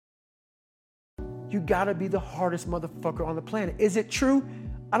you gotta be the hardest motherfucker on the planet. Is it true?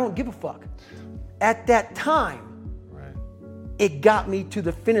 I don't give a fuck. At that time, Right. it got me to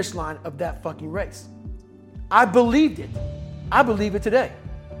the finish line of that fucking race. I believed it. I believe it today.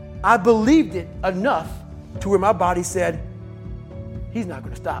 I believed it enough to where my body said, he's not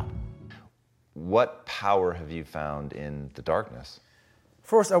gonna stop. What power have you found in the darkness?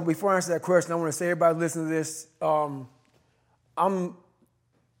 First, before I answer that question, I want to say, everybody listening to this, I'm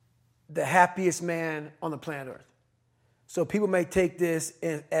the happiest man on the planet Earth. So people may take this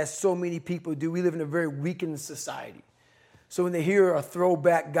as so many people do. We live in a very weakened society. So when they hear a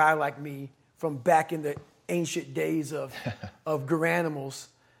throwback guy like me from back in the ancient days of Garanimals,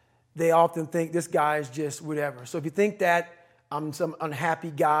 they often think this guy is just whatever. So if you think that I'm some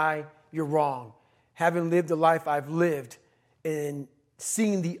unhappy guy, you're wrong. Having lived the life I've lived and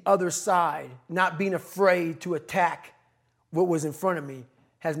seeing the other side, not being afraid to attack what was in front of me,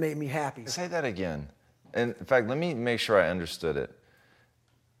 has made me happy. Say that again. And in fact, let me make sure I understood it.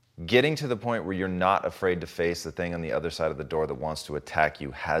 Getting to the point where you're not afraid to face the thing on the other side of the door that wants to attack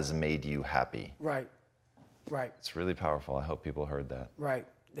you has made you happy. Right, right. It's really powerful. I hope people heard that. Right.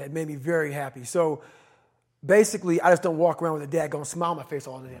 That made me very happy. So basically, I just don't walk around with a daggone smile on my face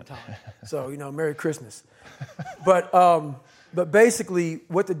all the damn time. So, Merry Christmas. But basically,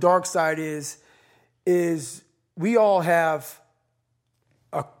 what the dark side is we all have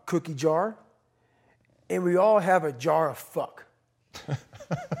a cookie jar, and we all have a jar of fuck.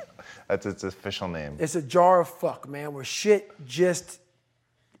 That's its official name. It's a jar of fuck, man, where shit just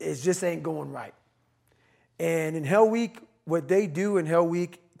ain't going right. And in Hell Week, what they do in Hell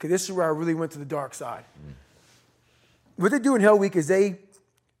Week, because this is where I really went to the dark side. What they do in Hell Week is they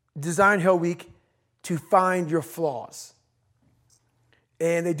design Hell Week to find your flaws.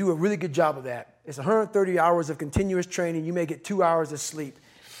 And they do a really good job of that. It's 130 hours of continuous training. You may get 2 hours of sleep.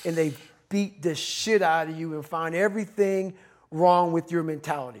 And they beat the shit out of you and find everything wrong with your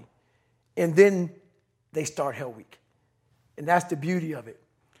mentality. And then they start Hell Week. And that's the beauty of it.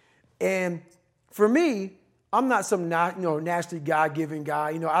 And for me, I'm not some naturally God-given guy.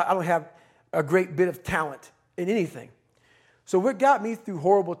 I don't have a great bit of talent in anything. So what got me through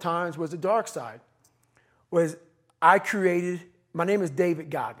horrible times was the dark side. My name is David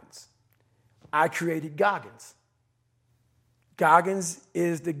Goggins. I created Goggins. Goggins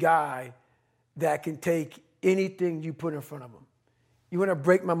is the guy that can take anything you put in front of him. You want to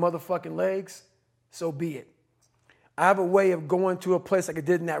break my motherfucking legs? So be it. I have a way of going to a place like I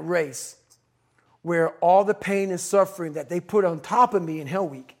did in that race where all the pain and suffering that they put on top of me in Hell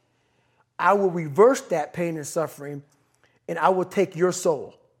Week, I will reverse that pain and suffering, and I will take your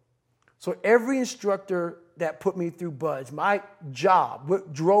soul. So every instructor that put me through BUD/S, my job,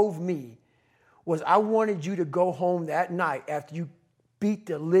 what drove me, was I wanted you to go home that night after you beat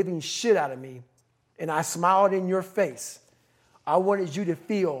the living shit out of me, and I smiled in your face. I wanted you to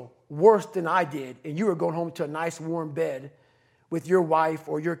feel worse than I did, and you were going home to a nice warm bed with your wife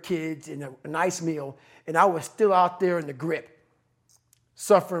or your kids and a nice meal, and I was still out there in the grip,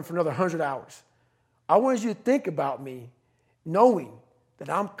 suffering for another 100 hours. I wanted you to think about me knowing that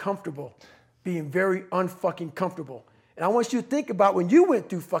I'm comfortable being very unfucking comfortable. And I want you to think about when you went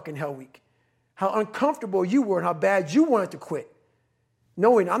through fucking Hell Week, how uncomfortable you were and how bad you wanted to quit,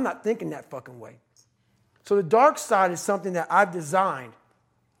 knowing I'm not thinking that fucking way. So the dark side is something that I've designed.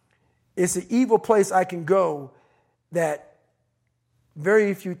 It's an evil place I can go that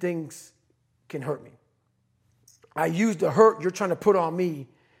very few things can hurt me. I use the hurt you're trying to put on me,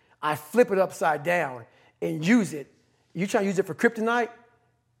 I flip it upside down and use it. You trying to use it for kryptonite?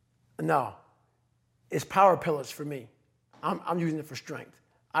 No. It's power pillars for me. I'm using it for strength.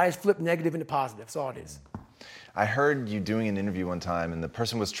 I just flip negative into positive. That's all it is. I heard you doing an interview one time, and the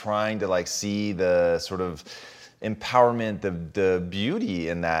person was trying to see the sort of empowerment, the beauty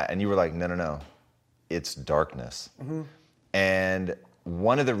in that, and you were like, no, it's darkness. Mm-hmm. And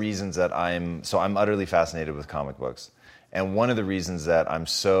one of the reasons that I'm utterly fascinated with comic books, and one of the reasons that I'm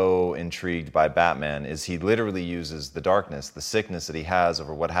so intrigued by Batman is he literally uses the darkness, the sickness that he has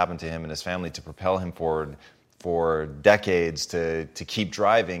over what happened to him and his family to propel him forward for decades to keep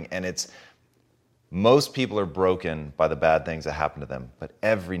driving. And most people are broken by the bad things that happen to them, but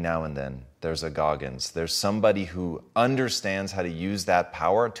every now and then there's a Goggins. There's somebody who understands how to use that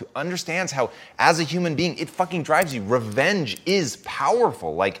power, understands how, as a human being, it fucking drives you. Revenge is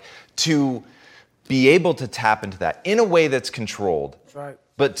powerful. To be able to tap into that in a way that's controlled, That's right.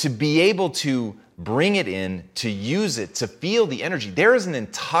 But to be able to bring it in, to use it, to feel the energy. There is an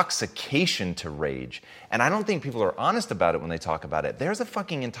intoxication to rage. And I don't think people are honest about it when they talk about it. There's a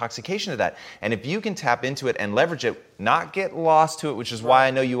fucking intoxication to that. And if you can tap into it and leverage it, not get lost to it, which is why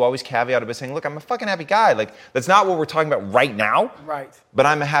I know you always caveat it by saying, look, I'm a fucking happy guy. Like, that's not what we're talking about right now. Right. But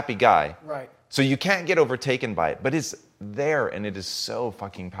I'm a happy guy. Right. So you can't get overtaken by it. But it's there, and it is so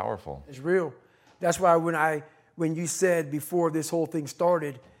fucking powerful. It's real. That's why when you said before this whole thing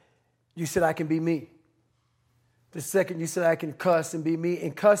started, you said I can be me. The second you said I can cuss and be me.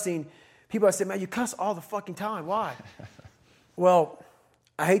 And cussing, people say, man, you cuss all the fucking time. Why? Well,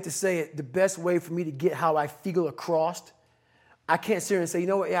 I hate to say it, the best way for me to get how I feel across, I can't sit here and say, you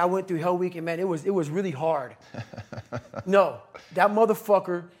know what, yeah, I went through Hell Week and man, it was really hard. No, that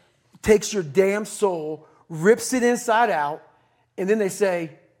motherfucker takes your damn soul, rips it inside out, and then they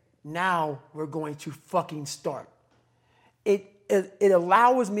say, now we're going to fucking start. It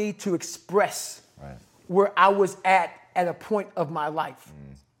allows me to express where I was at a point of my life.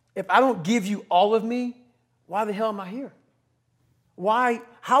 If I don't give you all of me, why the hell am I here? Why?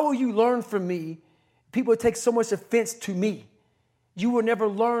 How will you learn from me? People take so much offense to me. You will never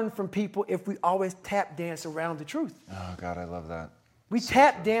learn from people if we always tap dance around the truth. Oh, God, I love that. We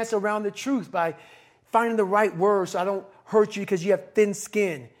tap dance around the truth by finding the right words so I don't hurt you because you have thin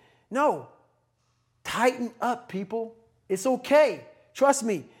skin. No. Tighten up, people. It's okay. Trust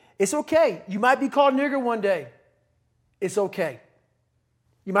me. It's okay. You might be called nigger one day. It's okay.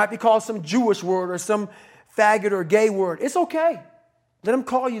 You might be called some Jewish word or some faggot or gay word. It's okay. Let them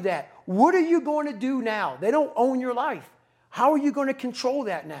call you that. What are you going to do now? They don't own your life. How are you going to control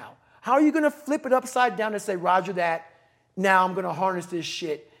that now? How are you going to flip it upside down and say, Roger that, now I'm going to harness this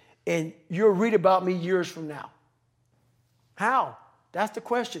shit and you'll read about me years from now? How? That's the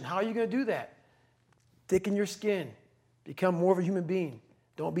question. How are you going to do that? Thicken your skin. Become more of a human being.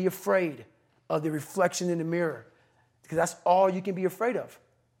 Don't be afraid of the reflection in the mirror because that's all you can be afraid of.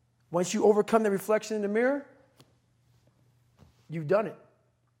 Once you overcome the reflection in the mirror, you've done it.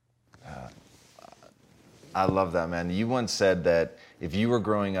 I love that, man. You once said that if you were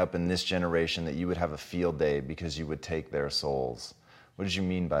growing up in this generation that you would have a field day because you would take their souls. What did you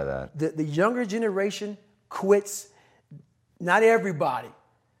mean by that? The younger generation quits. Not everybody.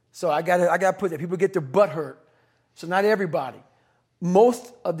 So I gotta put that. People get their butt hurt. So not everybody.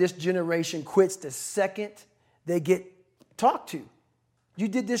 Most of this generation quits the second they get talked to. You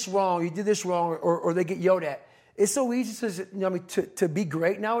did this wrong, or they get yelled at. It's so easy to be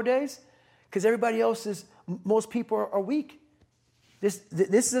great nowadays because everybody else most people are weak. This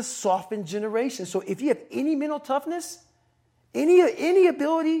is a softened generation. So if you have any mental toughness, any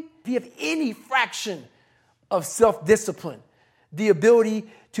ability, if you have any fraction of self-discipline, the ability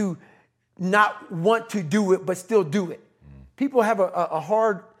to not want to do it but still do it. People have a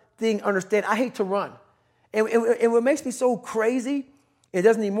hard thing understand. I hate to run. And what makes me so crazy, it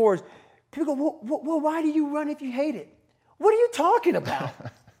doesn't anymore, is people go, well, why do you run if you hate it? What are you talking about?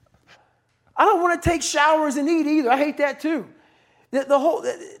 I don't want to take showers and eat either. I hate that too.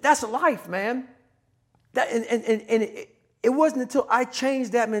 That's life, man. It wasn't until I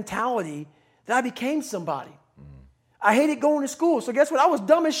changed that mentality that I became somebody. I hated going to school. So guess what? I was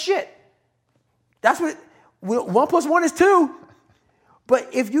dumb as shit. That's what 1 + 1 is 2. But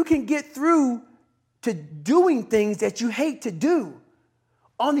if you can get through to doing things that you hate to do,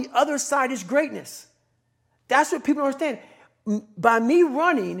 on the other side is greatness. That's what people don't understand. By me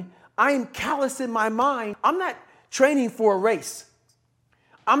running, I am callous in my mind. I'm not training for a race.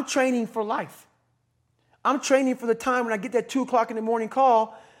 I'm training for life. I'm training for the time when I get that 2 o'clock in the morning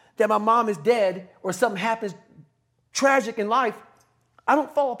call that my mom is dead or something happens tragic in life. I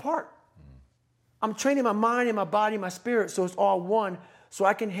don't fall apart. I'm training my mind and my body and my spirit so it's all one so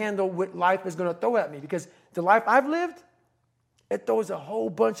I can handle what life is going to throw at me. Because the life I've lived, it throws a whole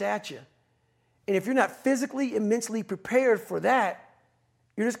bunch at you. And if you're not physically and mentally prepared for that,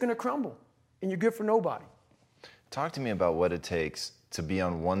 you're just going to crumble and you're good for nobody. Talk to me about what it takes to be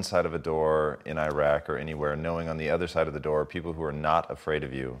on one side of a door in Iraq or anywhere, knowing on the other side of the door, people who are not afraid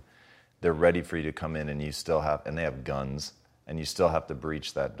of you, they're ready for you to come in and they have guns and you still have to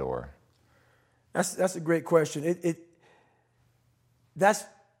breach that door. That's a great question. That's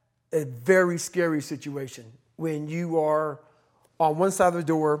a very scary situation when you are on one side of the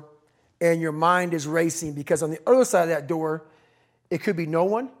door and your mind is racing because on the other side of that door, it could be no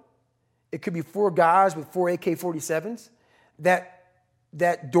one. It could be 4 guys with 4 AK-47s.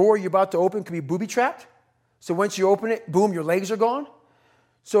 That door you're about to open could be booby-trapped. So once you open it, boom, your legs are gone.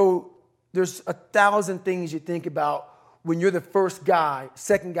 So there's 1,000 things you think about when you're the first guy,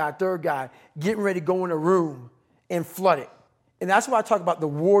 second guy, third guy, getting ready to go in a room and flood it. And that's why I talk about the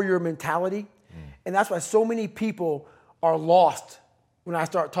warrior mentality. And that's why so many people are lost when I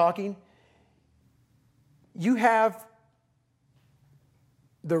start talking. You have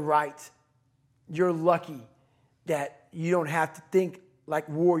the right. You're lucky that you don't have to think like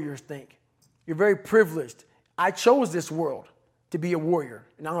warriors think. You're very privileged. I chose this world to be a warrior,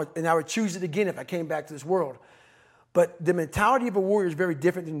 and I would choose it again if I came back to this world. But the mentality of a warrior is very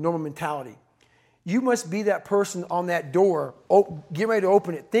different than normal mentality. You must be that person on that door, get ready to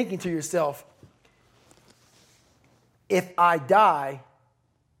open it, thinking to yourself, if I die,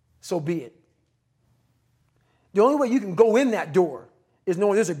 so be it. The only way you can go in that door is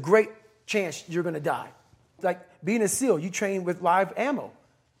knowing there's a great chance you're going to die. Like being a SEAL, you train with live ammo.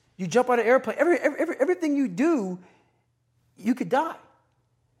 You jump out of an airplane. Everything you do, you could die.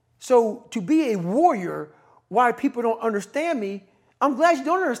 So to be a warrior, why people don't understand me, I'm glad you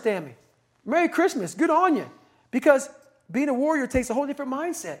don't understand me. Merry Christmas. Good on you. Because being a warrior takes a whole different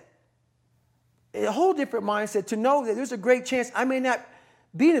mindset. A whole different mindset to know that there's a great chance I may not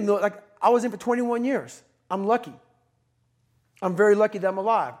be in the military. Like I was in for 21 years. I'm lucky. I'm very lucky that I'm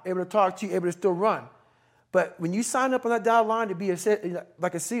alive, able to talk to you, able to still run. But when you sign up on that dotted line to be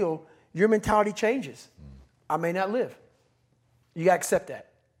like a SEAL, your mentality changes. I may not live. You got to accept that.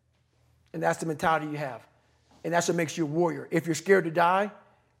 And that's the mentality you have. And that's what makes you a warrior. If you're scared to die,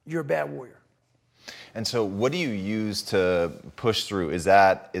 you're a bad warrior. And so what do you use to push through? Is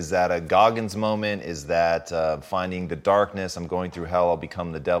that a Goggins moment? Is that finding the darkness? I'm going through hell. I'll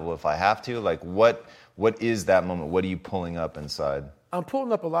become the devil if I have to. Like what is that moment? What are you pulling up inside? I'm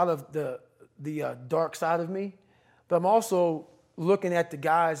pulling up a lot of the dark side of me, but I'm also looking at the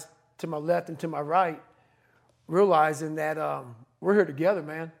guys to my left and to my right, realizing that we're here together,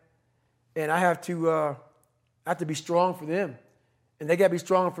 man. And I have to be strong for them, and they got to be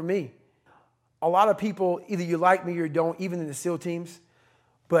strong for me. A lot of people, either you like me or you don't, even in the SEAL teams,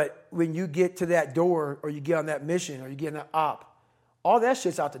 but when you get to that door or you get on that mission or you get on that op, all that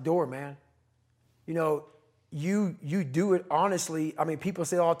shit's out the door, man. You know, you do it honestly. I mean, people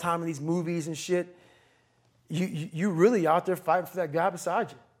say all the time in these movies and shit, you really out there fighting for that guy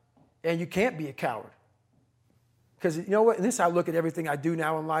beside you. And you can't be a coward. Because you know what? And this is how I look at everything I do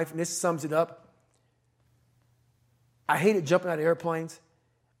now in life, and this sums it up. I hated jumping out of airplanes.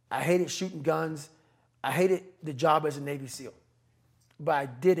 I hated shooting guns. I hated the job as a Navy SEAL. But I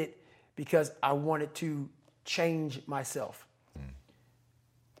did it because I wanted to change myself.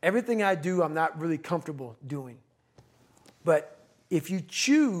 Everything I do, I'm not really comfortable doing. But if you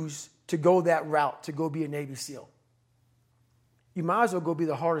choose to go that route, to go be a Navy SEAL, you might as well go be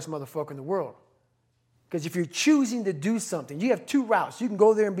the hardest motherfucker in the world. Because if you're choosing to do something, you have two routes. You can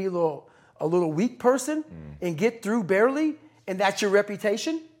go there and be a little weak person and get through barely, and that's your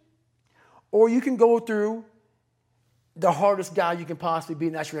reputation. Or you can go through the hardest guy you can possibly be,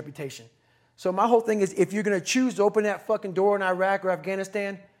 and that's your reputation. So my whole thing is, if you're going to choose to open that fucking door in Iraq or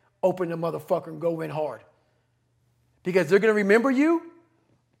Afghanistan, open the motherfucker and go in hard. Because they're going to remember you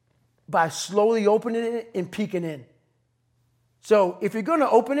by slowly opening it and peeking in. So if you're going to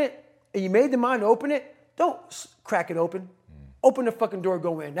open it and you made the mind to open it, don't crack it open. Open the fucking door,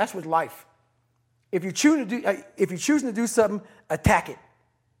 go in. That's with life. If you're choosing to do something, attack it.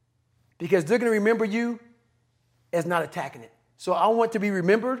 Because they're going to remember you as not attacking it. So I want to be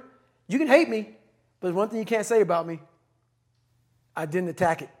remembered. You can hate me, but there's one thing you can't say about me. I didn't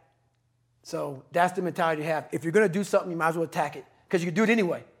attack it. So that's the mentality you have. If you're going to do something, you might as well attack it. Because you can do it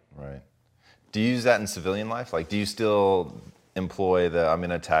anyway. Right. Do you use that in civilian life? Like, do you still employ I'm going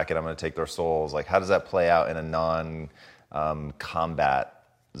to attack it, I'm going to take their souls? Like, how does that play out in a non-combat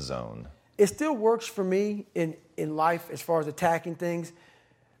zone? It still works for me in life as far as attacking things.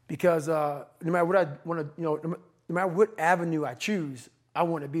 Because no matter what I want to, no matter what avenue I choose, I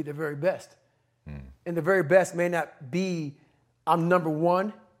want to be the very best. And the very best may not be I'm number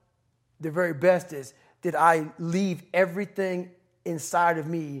one. The very best is, did I leave everything inside of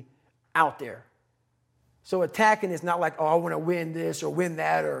me out there? So attacking is not like, oh, I want to win this or win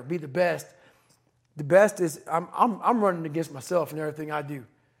that or be the best. The best is I'm running against myself in everything I do.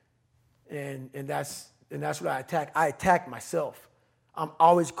 And that's what I attack. I attack myself. I'm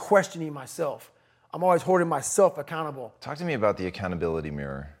always questioning myself. I'm always holding myself accountable. Talk to me about the accountability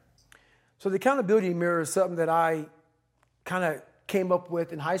mirror. So the accountability mirror is something that I kind of came up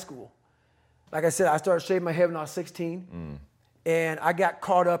with in high school. Like I said, I started shaving my head when I was 16. And I got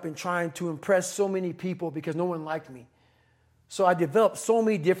caught up in trying to impress so many people because no one liked me. So I developed so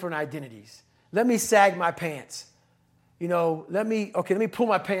many different identities. Let me sag my pants. Let me pull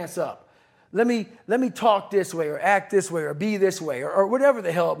my pants up. Let me talk this way or act this way or be this way or whatever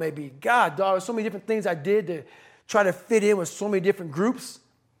the hell it may be. God, dog, there's so many different things I did to try to fit in with so many different groups.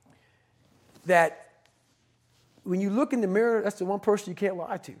 that when you look in the mirror, that's the one person you can't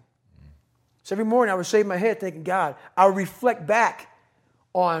lie to. So every morning I would shave my head thinking, God, I would reflect back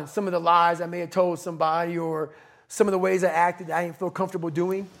on some of the lies I may have told somebody or some of the ways I acted that I didn't feel comfortable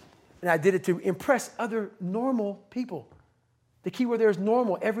doing. And I did it to impress other normal people. The key word there is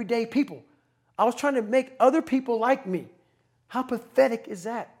normal, everyday people. I was trying to make other people like me. How pathetic is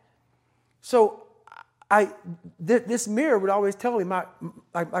that? So this mirror would always tell me, my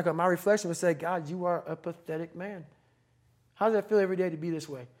reflection would say, God, you are a pathetic man. How does that feel every day to be this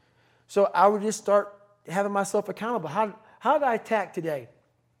way? So I would just start having myself accountable. How did I attack today?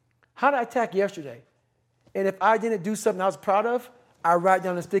 How did I attack yesterday? And if I didn't do something I was proud of, I would write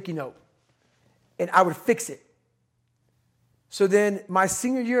down a sticky note and I would fix it. So then my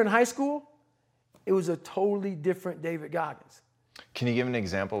senior year in high school, it was a totally different David Goggins. Can you give an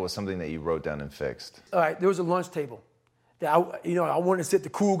example of something that you wrote down and fixed? All right, there was a lunch table that I wanted to sit the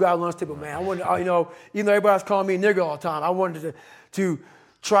cool guy lunch table, man. I wanted, even though everybody was calling me a nigger all the time, I wanted to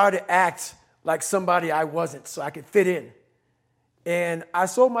try to act like somebody I wasn't so I could fit in. And I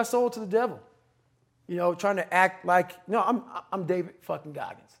sold my soul to the devil, trying to act like, I'm David fucking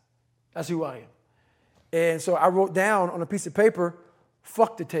Goggins. That's who I am. And so I wrote down on a piece of paper,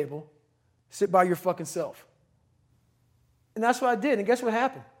 fuck the table, sit by your fucking self. And that's what I did. And guess what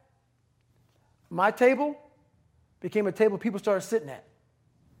happened? My table became a table people started sitting at.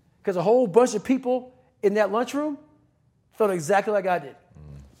 Because a whole bunch of people in that lunchroom felt exactly like I did.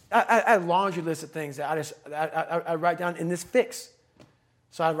 I had a laundry list of things that I write down in this fix.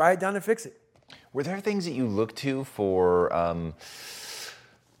 So I write it down and fix it. Were there things that you looked to for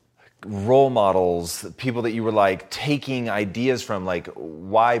role models, people that you were like taking ideas from, like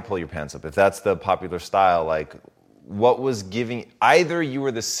why pull your pants up? If that's the popular style, like what was giving, either you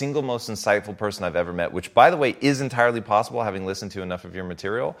were the single most insightful person I've ever met, which by the way is entirely possible having listened to enough of your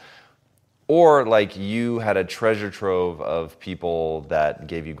material, or like you had a treasure trove of people that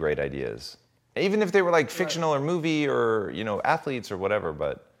gave you great ideas. Even if they were like fictional or movie or, athletes or whatever,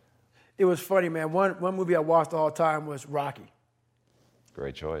 but. It was funny, man. One movie I watched all the time was Rocky.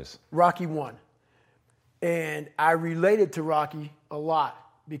 Great choice. Rocky 1. And I related to Rocky a lot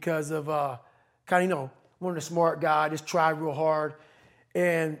because of one of the smart guy, just tried real hard.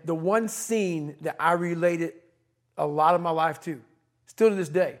 And the one scene that I related a lot of my life to, still to this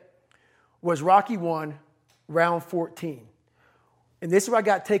day, was Rocky 1, round 14. And this is where I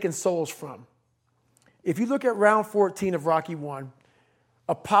got taken souls from. If you look at round 14 of Rocky 1,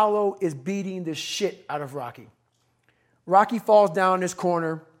 Apollo is beating the shit out of Rocky. Rocky falls down in this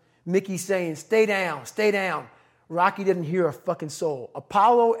corner. Mickey's saying, stay down, stay down. Rocky didn't hear a fucking soul.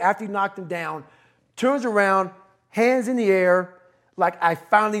 Apollo, after he knocked him down, turns around, hands in the air, like I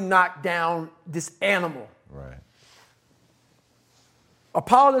finally knocked down this animal. Right.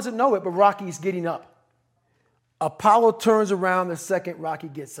 Apollo doesn't know it, but Rocky's getting up. Apollo turns around the second Rocky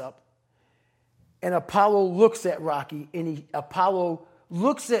gets up. And Apollo looks at Rocky, and Apollo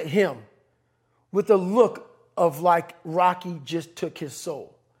looks at him with a look of like Rocky just took his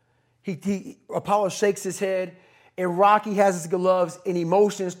soul. Apollo shakes his head, and Rocky has his gloves and he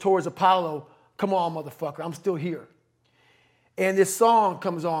motions towards Apollo. Come on, motherfucker, I'm still here. And this song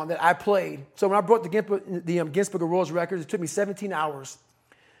comes on that I played. So when I brought the Guinness Book of World Records, it took me 17 hours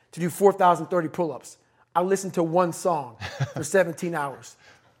to do 4,030 pull-ups. I listened to one song for 17 hours.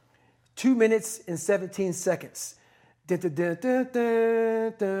 2 minutes and 17 seconds. Dun, dun, dun, dun,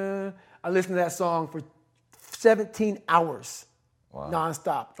 dun, dun. I listened to that song for 17 hours,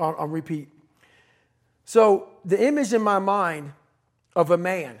 nonstop, on repeat. So the image in my mind of a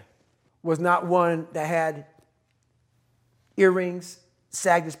man was not one that had earrings,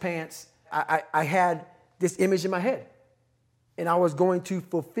 sagged his pants. I had this image in my head, and I was going to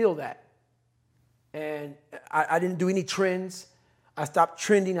fulfill that. And I didn't do any trends. I stopped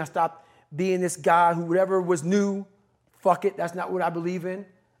trending. I stopped being this guy who whatever was new, fuck it, that's not what I believe in.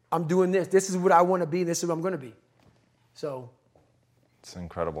 I'm doing this. This is what I want to be, and this is what I'm going to be. So. It's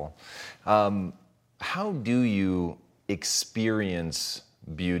incredible. How do you experience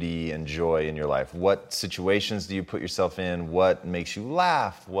beauty and joy in your life? What situations do you put yourself in? What makes you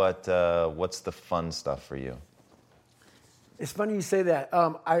laugh? What's the fun stuff for you? It's funny you say that.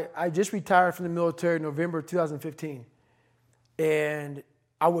 I just retired from the military in November 2015. And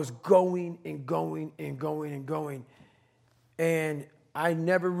I was going and going and going and going. And I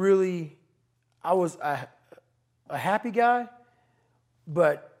never really, I was a happy guy,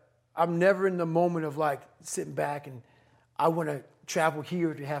 but I'm never in the moment of like sitting back and I want to travel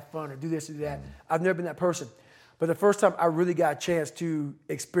here to have fun or do this or do that. I've never been that person. But the first time I really got a chance to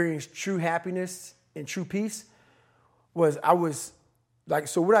experience true happiness and true peace was Like,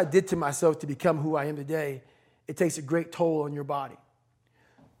 so what I did to myself to become who I am today, it takes a great toll on your body.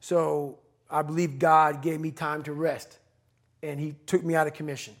 So I believe God gave me time to rest, and he took me out of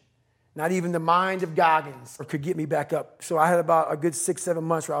commission. Not even the mind of Goggins could get me back up. So I had about a good 6-7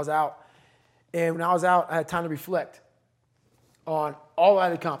 months where I was out. And when I was out, I had time to reflect on all I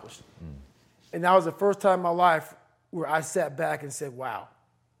had accomplished. And that was the first time in my life where I sat back and said, wow.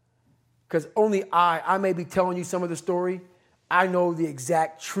 Because only I may be telling you some of the story, I know the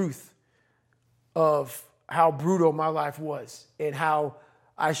exact truth of how brutal my life was and how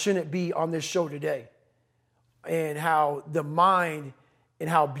I shouldn't be on this show today, and how the mind and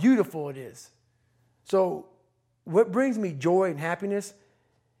how beautiful it is. So what brings me joy and happiness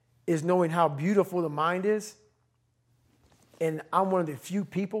is knowing how beautiful the mind is. And I'm one of the few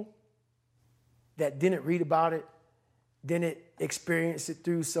people that didn't read about it, didn't experience it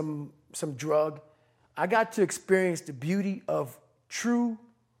through some drug. I got to experience the beauty of true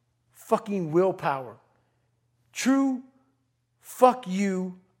fucking willpower. True fuck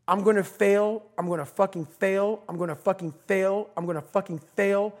you. I'm going to fail. I'm going to fucking fail. I'm going to fucking fail. I'm going to fucking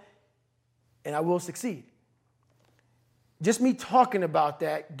fail. And I will succeed. Just me talking about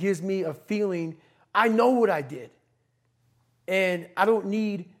that gives me a feeling I know what I did. And I don't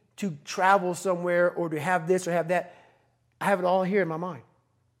need to travel somewhere or to have this or have that. I have it all here in my mind.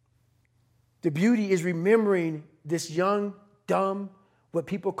 The beauty is remembering this young, dumb, what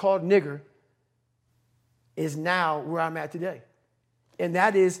people call nigger, is now where I'm at today. And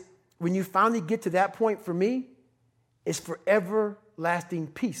that is, when you finally get to that point for me, it's for everlasting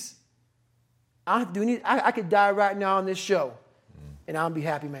peace. I could die right now on this show, and I'll be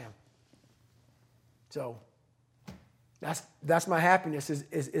happy, man. So that's my happiness,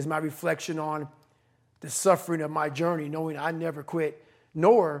 is my reflection on the suffering of my journey, knowing I never quit,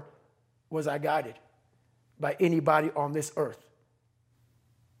 nor was I guided by anybody on this earth.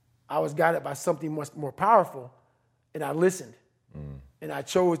 I was guided by something much more powerful, and I listened. And I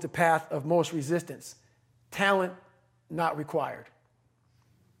chose the path of most resistance. Talent not required.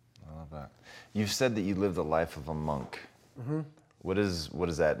 I love that. You've said that you lived the life of a monk. Mm-hmm. What does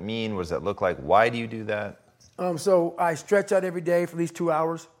that mean? What does that look like? Why do you do that? So I stretch out every day for at least 2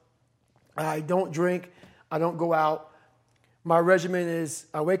 hours. I don't drink. I don't go out. My regimen is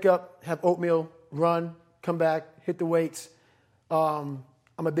I wake up, have oatmeal, run, come back, hit the weights. I'm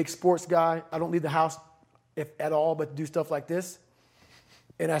a big sports guy. I don't leave the house if at all, but do stuff like this.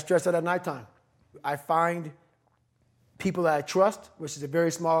 And I stretch out at nighttime. I find people that I trust, which is a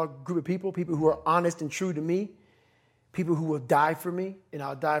very small group of people who are honest and true to me, people who will die for me, and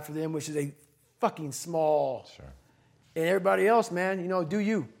I'll die for them, which is a fucking small. Sure. And everybody else, man, do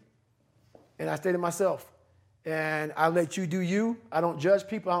you. And I stay to myself. And I let you do you. I don't judge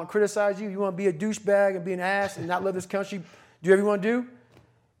people. I don't criticize you. You want to be a douchebag and be an ass and not love this country, do whatever you want to do?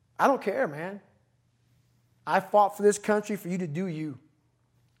 I don't care, man. I fought for this country for you to do you.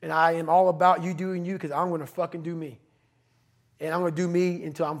 And I am all about you doing you because I'm going to fucking do me. And I'm going to do me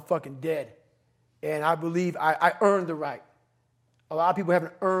until I'm fucking dead. And I believe I earned the right. A lot of people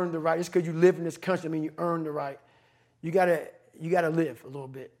haven't earned the right. Just because you live in this country, I mean, you earned the right. You gotta live a little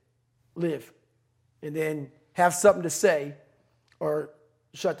bit. Live. And then have something to say or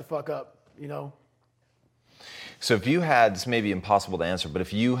shut the fuck up, So if you had, this may be impossible to answer, but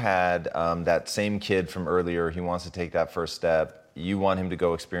if you had that same kid from earlier, he wants to take that first step, you want him to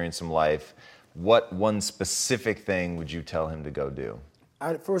go experience some life, what one specific thing would you tell him to go do?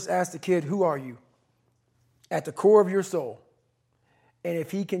 I'd first ask the kid, who are you? At the core of your soul. And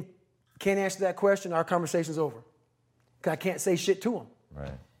if he can't answer that question, our conversation's over. Because I can't say shit to him.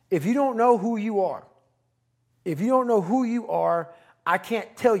 Right. If you don't know who you are, I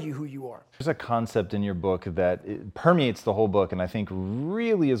can't tell you who you are. There's a concept in your book that it permeates the whole book, and I think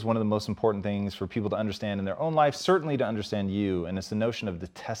really is one of the most important things for people to understand in their own life, certainly to understand you, and it's the notion of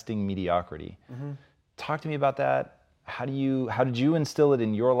detesting mediocrity. Mm-hmm. Talk to me about that. How did you instill it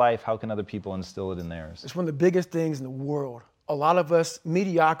in your life? How can other people instill it in theirs? It's one of the biggest things in the world. A lot of us,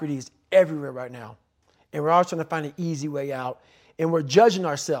 mediocrity is everywhere right now. And we're all trying to find an easy way out. And we're judging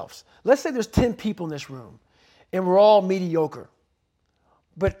ourselves. Let's say there's 10 people in this room, and we're all mediocre.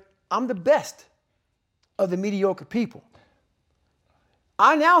 But I'm the best of the mediocre people.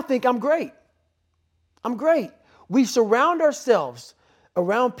 I now think I'm great. I'm great. We surround ourselves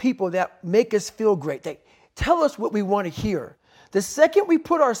around people that make us feel great. They tell us what we want to hear. The second we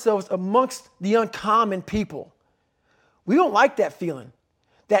put ourselves amongst the uncommon people, we don't like that feeling,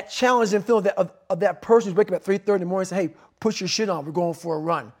 that challenging feeling of that person who's waking up at 3:30 in the morning and say, hey, put your shit on, we're going for a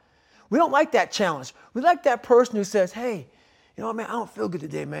run. We don't like that challenge. We like that person who says, hey, man, I don't feel good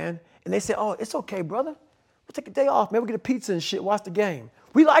today, man. And they say, oh, it's okay, brother. we'll take a day off, man. We'll get a pizza and shit, watch the game.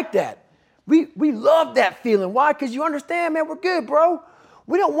 We like that. We love that feeling. Why? Because you understand, man, we're good, bro.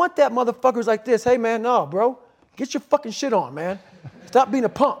 We don't want that motherfuckers like this. Hey, man, no, bro. Get your fucking shit on, man. Stop being a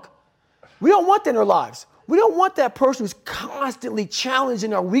punk. We don't want that in our lives. We don't want that person who's constantly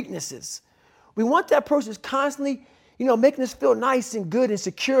challenging our weaknesses. We want that person who's constantly, making us feel nice and good and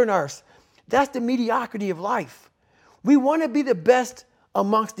secure in ours. That's the mediocrity of life. We want to be the best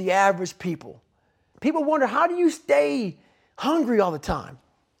amongst the average people. People wonder, how do you stay hungry all the time?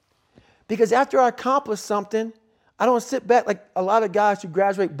 Because after I accomplish something, I don't sit back like a lot of guys who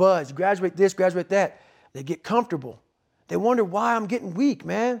graduate buds, graduate this, graduate that. They get comfortable. They wonder why I'm getting weak,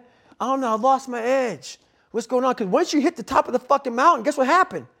 man. I don't know, I lost my edge. What's going on? Because once you hit the top of the fucking mountain, guess what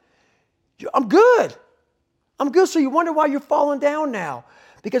happened? I'm good. So you wonder why you're falling down now.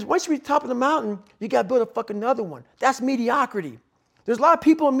 Because once you reach the top of the mountain, you got to build a fucking another one. That's mediocrity. There's a lot of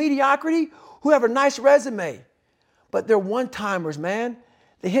people in mediocrity who have a nice resume, but they're one-timers, man.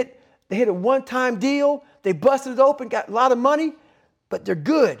 They hit a one-time deal. They busted it open, got a lot of money, but they're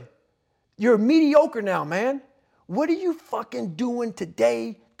good. You're mediocre now, man. What are you fucking doing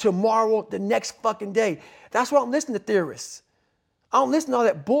today, tomorrow, the next fucking day? That's why I don't listen to theorists. I don't listen to all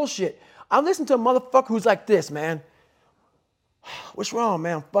that bullshit. I listen to a motherfucker who's like this, man. What's wrong,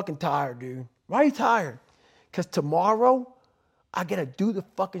 man? I'm fucking tired, dude. Why are you tired? Because tomorrow, I got to do the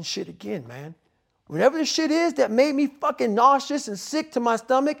fucking shit again, man. Whatever the shit is that made me fucking nauseous and sick to my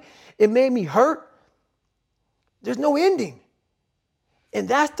stomach, it made me hurt. There's no ending. And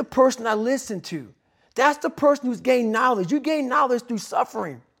that's the person I listen to. That's the person who's gained knowledge. You gain knowledge through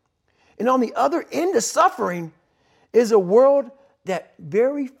suffering. And on the other end of suffering is a world that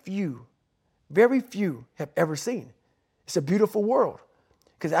very few have ever seen. It's a beautiful world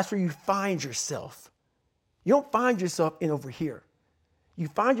because that's where you find yourself. You don't find yourself in over here. You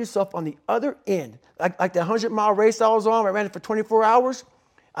find yourself on the other end. Like the 100-mile race I was on, I ran it for 24 hours.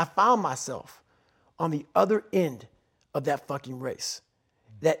 I found myself on the other end of that fucking race.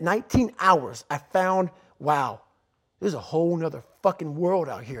 That 19 hours, I found, wow, there's a whole nother fucking world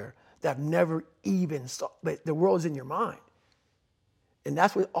out here that I've never even saw. But the world is in your mind. And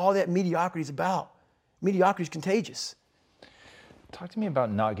that's what all that mediocrity is about. Mediocrity is contagious. Talk to me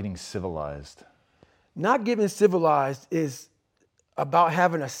about not getting civilized. Not getting civilized is about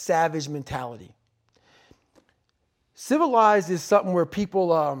having a savage mentality. Civilized is something where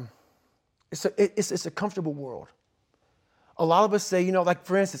people, it's a comfortable world. A lot of us say, like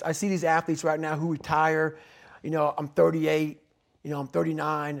for instance, I see these athletes right now who retire. I'm 38, I'm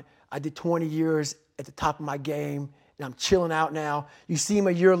 39. I did 20 years at the top of my game and I'm chilling out now. You see them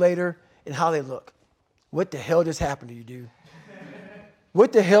a year later and how they look. What the hell just happened to you, dude?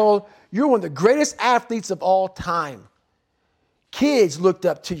 What the hell? You're one of the greatest athletes of all time. Kids looked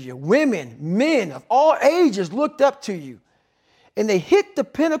up to you. Women, men of all ages looked up to you. And they hit the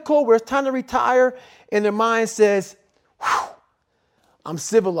pinnacle where it's time to retire and their mind says, whew, I'm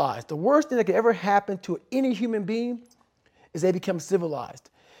civilized. The worst thing that could ever happen to any human being is they become civilized.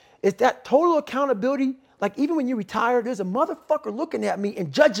 It's that total accountability. Like even when you retire, there's a motherfucker looking at me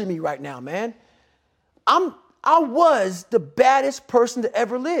and judging me right now, man. I was the baddest person to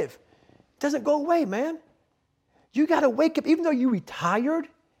ever live. It doesn't go away, man. You got to wake up. Even though you retired,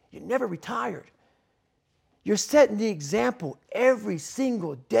 you never retired. You're setting the example every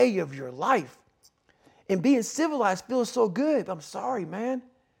single day of your life. And being civilized feels so good. But I'm sorry, man.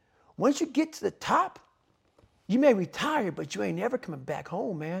 Once you get to the top, you may retire, but you ain't never coming back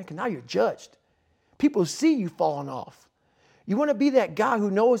home, man, because now you're judged. People see you falling off. You want to be that guy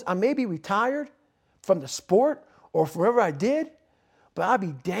who knows I may be retired from the sport or from wherever I did, but I'll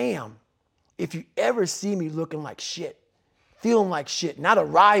be damned if you ever see me looking like shit, feeling like shit, not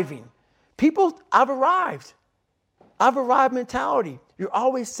arriving. People, I've arrived mentality. You're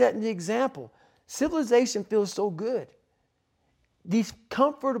always setting the example. Civilization feels so good. These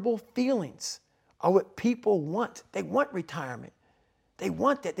comfortable feelings are what people want. They want retirement. They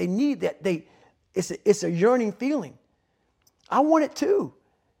want that. They need that. It's a yearning feeling. I want it too.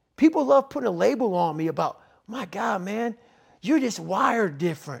 People love putting a label on me about, my God, man, you're just wired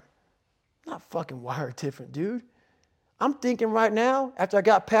different. I'm not fucking wired different, dude. I'm thinking right now, after I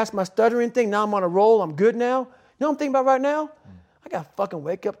got past my stuttering thing, now I'm on a roll, I'm good now. You know what I'm thinking about right now? I got to fucking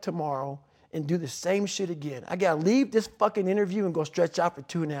wake up tomorrow and do the same shit again. I got to leave this fucking interview and go stretch out for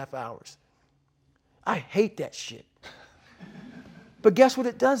 2.5 hours. I hate that shit. But guess what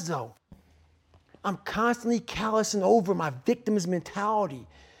it does, though? I'm constantly callousing over my victim's mentality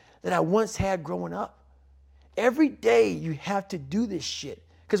that I once had growing up. Every day you have to do this shit.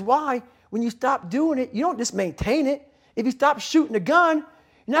 Because why? When you stop doing it, you don't just maintain it. If you stop shooting a gun,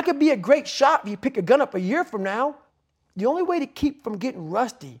 You're not going to be a great shot if you pick a gun up a year from now. The only way to keep from getting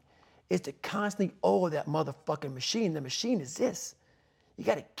rusty is to constantly oil that motherfucking machine. The machine is this. You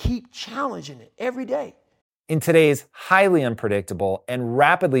got to keep challenging it every day. In today's highly unpredictable and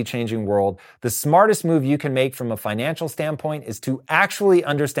rapidly changing world, the smartest move you can make from a financial standpoint is to actually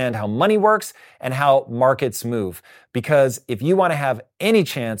understand how money works and how markets move. Because if you want to have any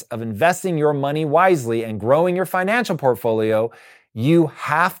chance of investing your money wisely and growing your financial portfolio, you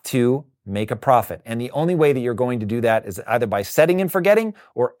have to make a profit. And the only way that you're going to do that is either by setting and forgetting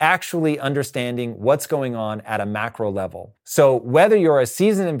or actually understanding what's going on at a macro level. So whether you're a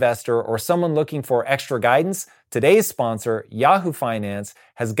seasoned investor or someone looking for extra guidance, today's sponsor, Yahoo Finance,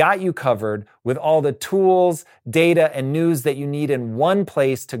 has got you covered with all the tools, data, and news that you need in one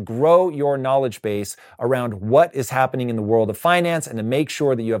place to grow your knowledge base around what is happening in the world of finance and to make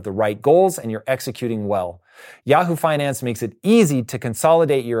sure that you have the right goals and you're executing well. Yahoo Finance makes it easy to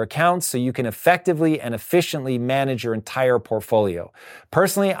consolidate your accounts so you can effectively and efficiently manage your entire portfolio.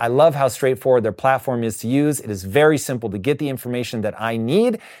 Personally, I love how straightforward their platform is to use. It is very simple to get the information that I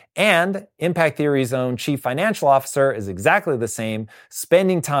need, and Impact Theory's own chief financial officer is exactly the same,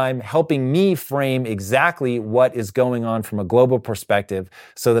 spending time helping me frame exactly what is going on from a global perspective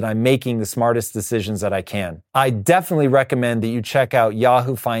so that I'm making the smartest decisions that I can. I definitely recommend that you check out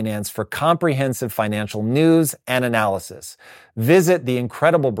Yahoo Finance for comprehensive financial news and analysis. Visit the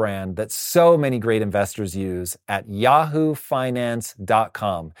incredible brand that so many great investors use at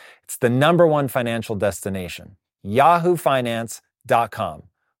yahoofinance.com. It's the #1 financial destination, yahoofinance.com.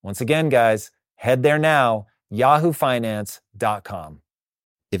 Once again, guys, head there now, yahoofinance.com.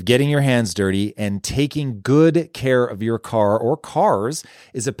 If getting your hands dirty and taking good care of your car or cars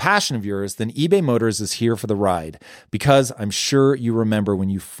is a passion of yours, then eBay Motors is here for the ride. Because I'm sure you remember when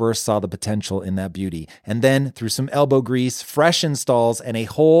you first saw the potential in that beauty. And then through some elbow grease, fresh installs, and a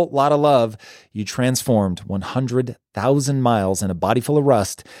whole lot of love, you transformed 100,000 miles and a body full of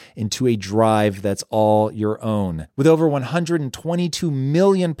rust into a drive that's all your own. With over 122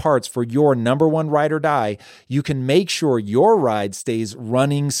 million parts for your #1 ride or die, you can make sure your ride stays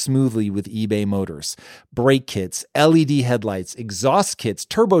running smoothly with eBay Motors. Brake kits, LED headlights, exhaust kits,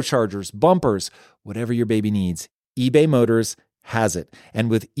 turbochargers, bumpers, whatever your baby needs, eBay Motors has it.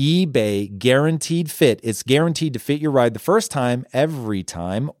 And with eBay Guaranteed Fit, it's guaranteed to fit your ride the first time, every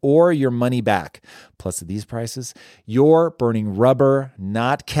time, or your money back. Plus, at these prices, you're burning rubber,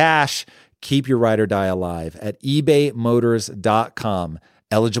 not cash. Keep your ride or die alive at ebaymotors.com.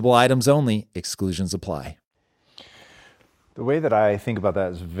 Eligible items only. Exclusions apply. The way that I think about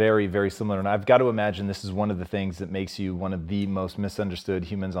that is very, very similar. And I've got to imagine this is one of the things that makes you one of the most misunderstood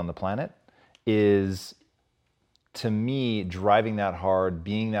humans on the planet is, to me, driving that hard,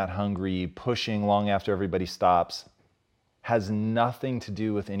 being that hungry, pushing long after everybody stops, has nothing to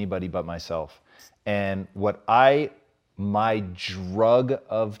do with anybody but myself. And my drug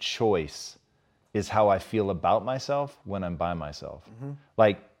of choice is how I feel about myself when I'm by myself. Mm-hmm.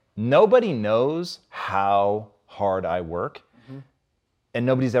 Like, nobody knows how hard I work, and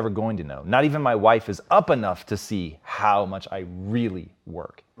nobody's ever going to know. Not even my wife is up enough to see how much I really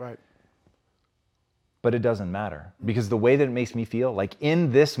work. Right. But it doesn't matter, because the way that it makes me feel, like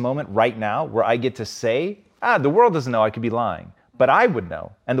in this moment right now, where I get to say, the world doesn't know, I could be lying, but I would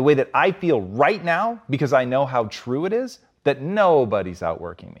know. And the way that I feel right now, because I know how true it is, that nobody's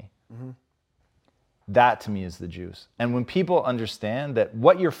outworking me. Mm-hmm. That to me is the juice. And when people understand that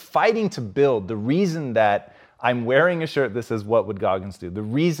what you're fighting to build, the reason that I'm wearing a shirt that says, "What would Goggins do?" The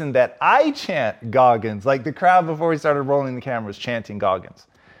reason that I chant Goggins, like the crowd before we started rolling the camera was chanting Goggins.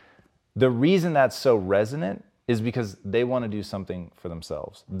 The reason that's so resonant is because they want to do something for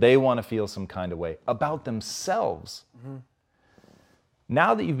themselves. They want to feel some kind of way about themselves. Mm-hmm.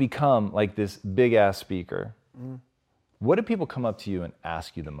 Now that you've become like this big ass speaker, what do people come up to you and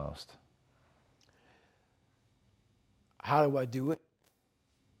ask you the most? How do I do it?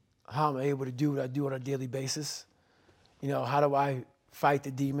 How am I able to do what I do on a daily basis? You know, how do I fight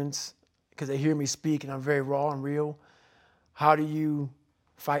the demons? Because they hear me speak and I'm very raw and real. How do you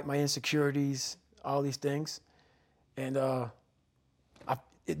fight my insecurities, all these things? And they're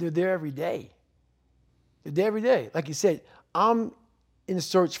there every day. They're there every day. Like you said, I'm in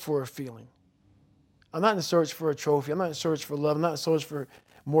search for a feeling. I'm not in search for a trophy. I'm not in search for love. I'm not in search for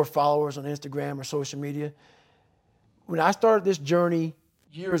more followers on Instagram or social media. When I started this journey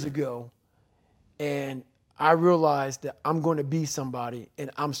years ago, and I realized that I'm going to be somebody, and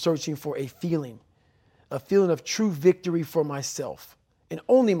I'm searching for a feeling of true victory for myself, and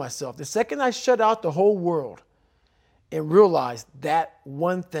only myself. The second I shut out the whole world and realized that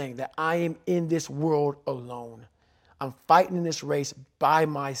one thing, that I am in this world alone. I'm fighting in this race by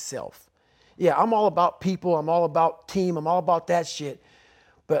myself. Yeah, I'm all about people. I'm all about team. I'm all about that shit.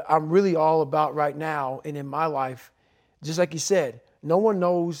 But I'm really all about right now and in my life, just like you said, no one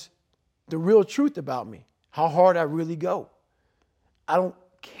knows the real truth about me, how hard I really go. I don't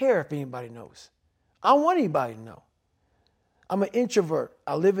care if anybody knows. I don't want anybody to know. I'm an introvert.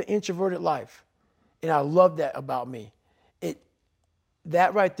 I live an introverted life. And I love that about me.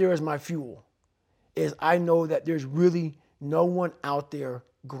 That right there is my fuel, is I know that there's really no one out there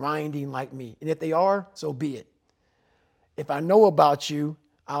grinding like me. And if they are, so be it. If I know about you,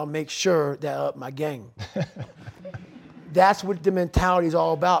 I'll make sure that I up my game. That's what the mentality is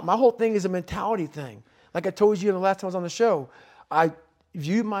all about. My whole thing is a mentality thing. Like I told you the last time I was on the show, I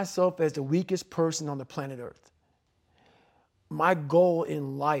viewed myself as the weakest person on the planet Earth. My goal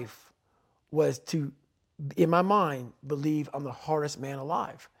in life was to, in my mind, believe I'm the hardest man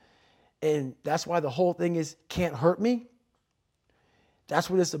alive. And that's why the whole thing is can't hurt me. That's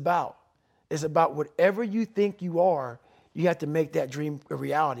what it's about. It's about whatever you think you are, you have to make that dream a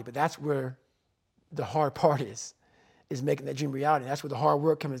reality. But that's where the hard part is making that dream reality. That's where the hard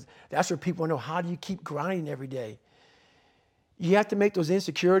work comes. That's where people know, how do you keep grinding every day? You have to make those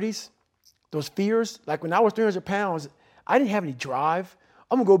insecurities, those fears. Like when I was 300 pounds, I didn't have any drive.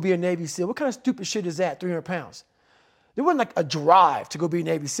 I'm going to go be a Navy SEAL. What kind of stupid shit is that, 300 pounds? There wasn't like a drive to go be a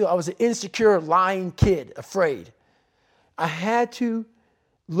Navy SEAL. I was an insecure, lying kid, afraid. I had to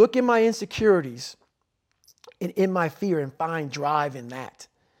look at my insecurities and in my fear and find drive in that.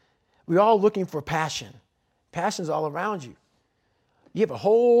 We're all looking for passion. Passion's all around you. You have a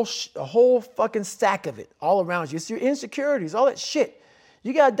whole fucking stack of it all around you. It's your insecurities, all that shit.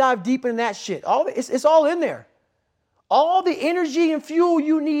 You got to dive deep in that shit. It's all in there. All the energy and fuel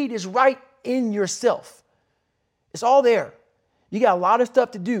you need is right in yourself. It's all there. You got a lot of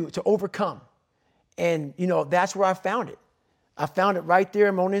stuff to do to overcome. And, that's where I found it. I found it right there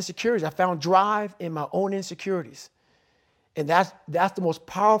in my own insecurities. I found drive in my own insecurities. And that's the most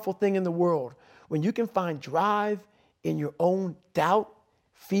powerful thing in the world. When you can find drive in your own doubt,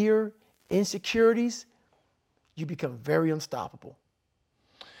 fear, insecurities, you become very unstoppable.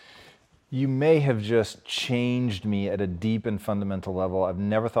 You may have just changed me at a deep and fundamental level. I've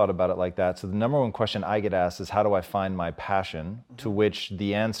never thought about it like that. So the number one question I get asked is, how do I find my passion? To which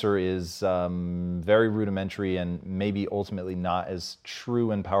the answer is very rudimentary and maybe ultimately not as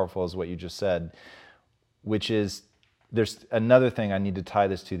true and powerful as what you just said, which is, there's another thing I need to tie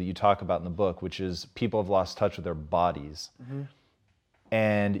this to that you talk about in the book, which is people have lost touch with their bodies. Mm-hmm.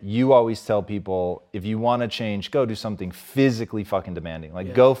 And you always tell people, if you want to change, go do something physically fucking demanding.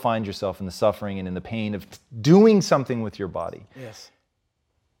 Like, go find yourself in the suffering and in the pain of doing something with your body. Yes.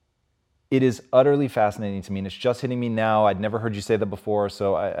 It is utterly fascinating to me, and it's just hitting me now. I'd never heard you say that before,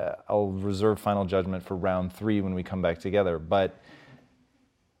 so I'll reserve final judgment for round 3 when we come back together. But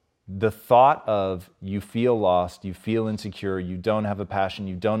the thought of you feel lost, you feel insecure, you don't have a passion,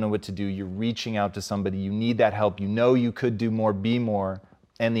 you don't know what to do, you're reaching out to somebody, you need that help, you know you could do more, be more,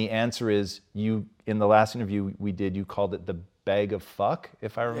 and the answer is, you, in the last interview we did, you called it the bag of fuck,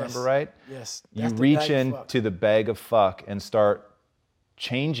 if I remember right? Yes. You reach into the bag of fuck and start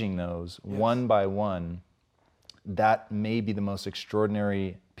changing those one by one. That may be the most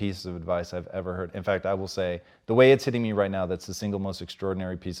extraordinary piece of advice I've ever heard. In fact, I will say, the way it's hitting me right now, that's the single most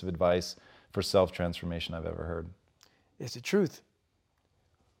extraordinary piece of advice for self-transformation I've ever heard. It's the truth.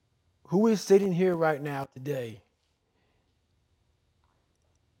 Who is sitting here right now today?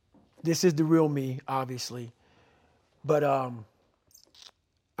 This is the real me, obviously. But I'm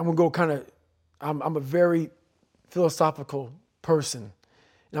going to go kind of, I'm a very philosophical person.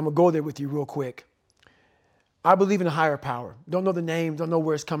 And I'm going to go there with you real quick. I believe in a higher power. Don't know the name, don't know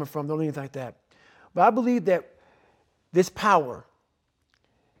where it's coming from, don't know anything like that. But I believe that this power,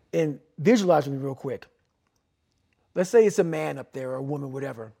 and visualize with me real quick. Let's say it's a man up there or a woman,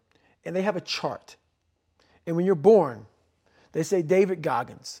 whatever, and they have a chart. And when you're born, they say David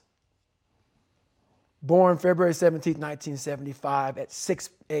Goggins, born February 17th, 1975 at 6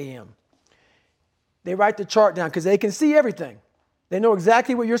 a.m. They write the chart down because they can see everything. They know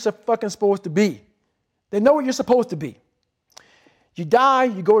exactly what you're fucking supposed to be. They know what you're supposed to be. You die,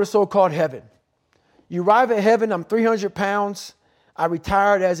 you go to so-called heaven. You arrive at heaven, I'm 300 pounds. I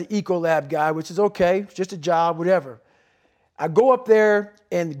retired as an Ecolab guy, which is okay. It's just a job, whatever. I go up there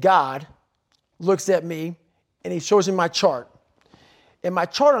and God looks at me and he shows me my chart. And my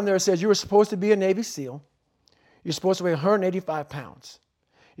chart on there says you were supposed to be a Navy SEAL. You're supposed to weigh 185 pounds.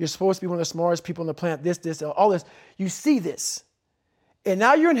 You're supposed to be one of the smartest people on the planet, this, all this. You see this. And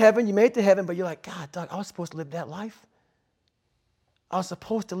now you're in heaven, you made it to heaven, but you're like, God, Doug, I was supposed to live that life. I was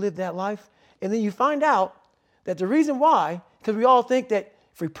supposed to live that life. And then you find out that the reason why, because we all think that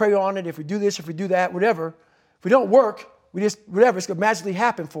if we pray on it, if we do this, if we do that, whatever, if we don't work, we just, whatever, it's going to magically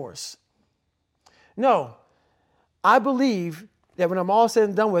happen for us. No, I believe that when I'm all said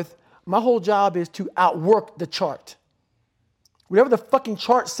and done with, my whole job is to outwork the chart. Whatever the fucking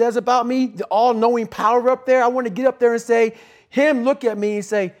chart says about me, the all-knowing power up there, I want to get up there and say, him look at me and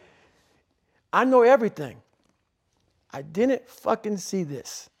say, I know everything. I didn't fucking see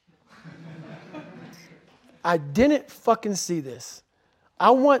this. I didn't fucking see this.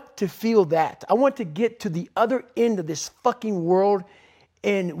 I want to feel that. I want to get to the other end of this fucking world,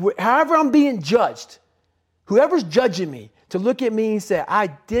 and however I'm being judged, whoever's judging me, to look at me and say, I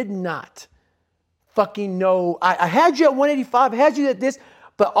did not fucking know. I had you at 185, I had you at this,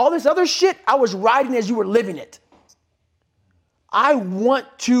 but all this other shit, I was riding as you were living it. I want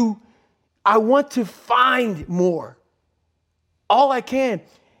to find more. All I can.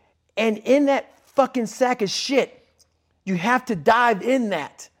 And in that fucking sack of shit, you have to dive in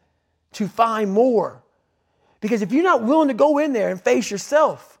that to find more. Because if you're not willing to go in there and face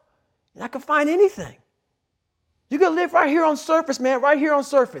yourself, you're not going to find anything. You're going to live right here on surface, man, right here on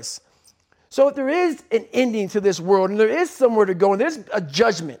surface. So if there is an ending to this world and there is somewhere to go and there's a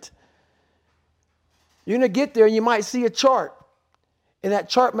judgment, you're going to get there and you might see a chart. And that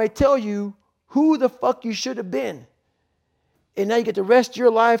chart may tell you who the fuck you should have been. And now you get the rest of your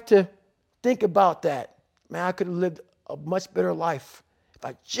life to think about that. Man, I could have lived a much better life if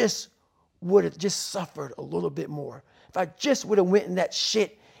I just would have just suffered a little bit more. If I just would have went in that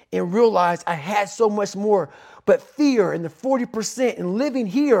shit and realized I had so much more. But fear and the 40% and living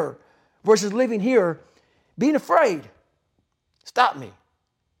here versus living here, being afraid, stopped me.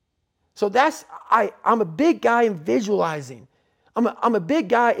 So I'm a big guy in visualizing. I'm a big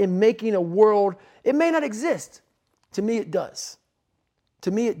guy in making a world. It may not exist. To me, it does.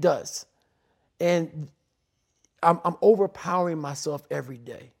 To me, it does. And I'm overpowering myself every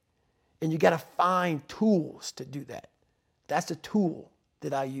day. And you got to find tools to do that. That's the tool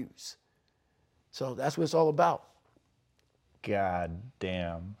that I use. So that's what it's all about. God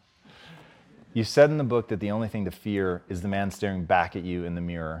damn. You said in the book that the only thing to fear is the man staring back at you in the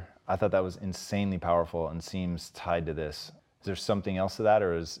mirror. I thought that was insanely powerful and seems tied to this. Is there something else to that,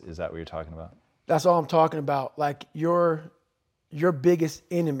 or is that what you're talking about? That's all I'm talking about. Like your biggest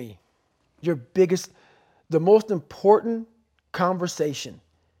enemy, the most important conversation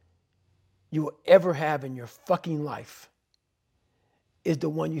you will ever have in your fucking life is the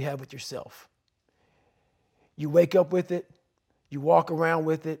one you have with yourself. You wake up with it, you walk around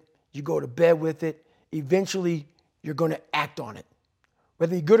with it, you go to bed with it. Eventually, you're going to act on it,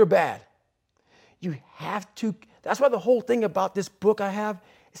 whether you're good or bad. You have to. That's why the whole thing about this book I have,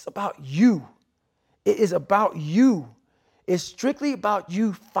 it's about you. It is about you. It's strictly about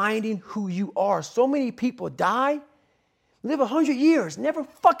you finding who you are. So many people die, live 100 years, never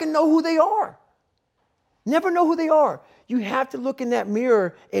fucking know who they are. Never know who they are. You have to look in that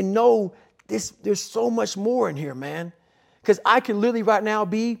mirror and know there's so much more in here, man. Because I could literally right now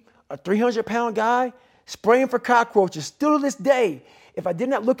be a 300-pound guy spraying for cockroaches still to this day if I did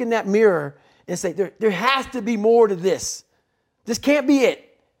not look in that mirror and say, there has to be more to this. This can't be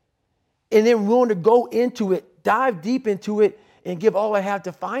it. And then willing to go into it, dive deep into it, and give all I have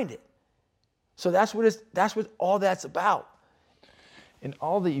to find it. So that's what all that's about. In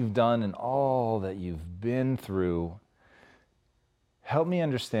all that you've done and all that you've been through, help me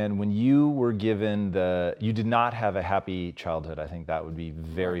understand, when you were given you did not have a happy childhood, I think that would be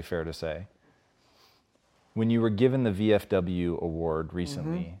very fair to say. When you were given the VFW award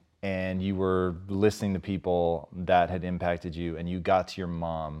recently, and you were listening to people that had impacted you, and you got to your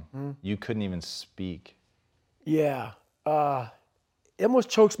mom, you couldn't even speak. Yeah, it almost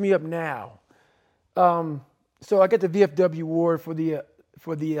chokes me up now. So I got the VFW award for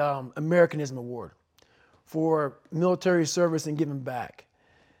the Americanism Award for military service and giving back.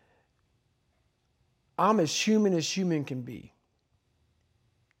 I'm as human can be.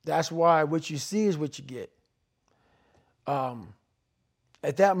 That's why what you see is what you get.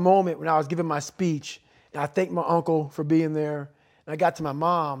 At that moment when I was giving my speech, and I thanked my uncle for being there, and I got to my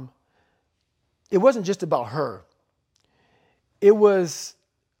mom, it wasn't just about her. It was,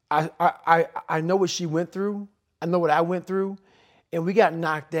 I know what she went through. I know what I went through. And we got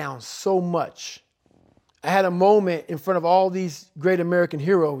knocked down so much. I had a moment in front of all these great American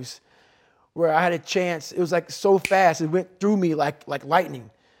heroes where I had a chance. It was like so fast. It went through me like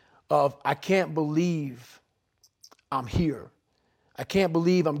lightning of, I can't believe I'm here. I can't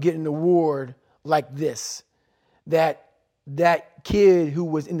believe I'm getting an award like this. That kid who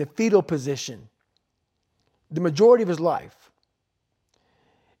was in the fetal position the majority of his life,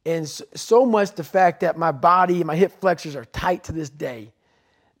 And so much the fact that my body and my hip flexors are tight to this day,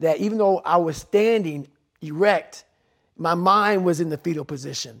 that even though I was standing erect, my mind was in the fetal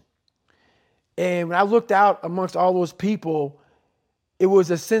position. And when I looked out amongst all those people, it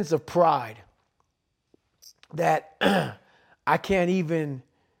was a sense of pride that I can't even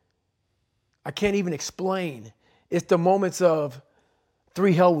explain. It's the moments of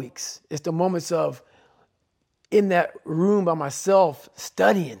 3 hell weeks. It's the moments of in that room by myself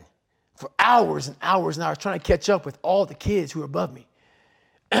studying for hours and hours and hours, trying to catch up with all the kids who are above me.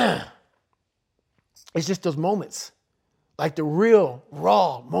 It's just those moments, like the real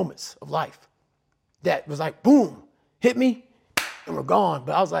raw moments of life that was like, boom, hit me and we're gone.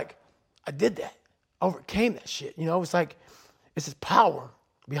 But I was like, I did that. I overcame that shit. You know, it's like, it's this power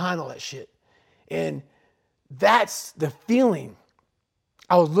behind all that shit. And that's the feeling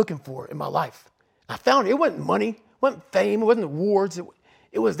I was looking for in my life. I found it. It wasn't money, it wasn't fame, it wasn't awards.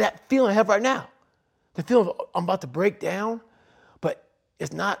 It was that feeling I have right now. The feeling of I'm about to break down, but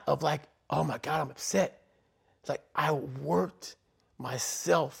it's not of like, oh my God, I'm upset. It's like I worked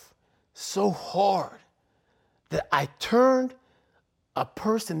myself so hard that I turned a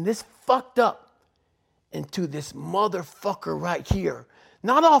person this fucked up into this motherfucker right here.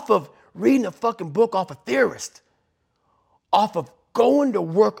 Not off of reading a fucking book off a theorist, off of going to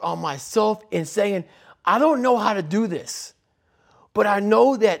work on myself and saying, I don't know how to do this, but I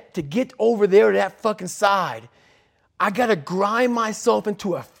know that to get over there to that fucking side, I gotta grind myself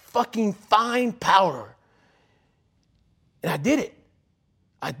into a fucking fine powder. And I did it.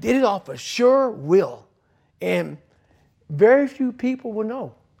 I did it off of sure will. And very few people will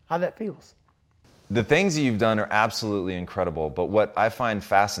know how that feels. The things that you've done are absolutely incredible, but what I find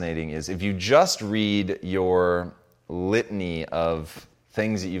fascinating is if you just read your litany of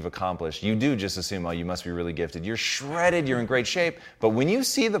things that you've accomplished, you do just assume, oh, you must be really gifted. You're shredded, you're in great shape. But when you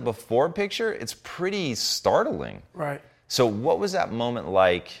see the before picture, it's pretty startling. Right. So what was that moment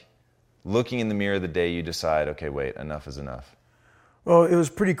like looking in the mirror the day you decide, okay, wait, enough is enough? Well, it was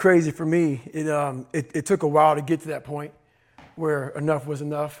pretty crazy for me. It took a while to get to that point where enough was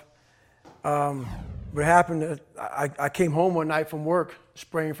enough. What happened, I came home one night from work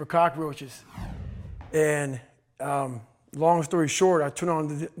spraying for cockroaches. And long story short, I turned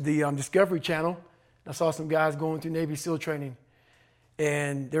on the Discovery Channel. I saw some guys going through Navy SEAL training.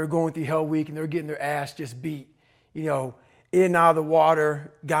 And they were going through Hell Week and they were getting their ass just beat. You know, in and out of the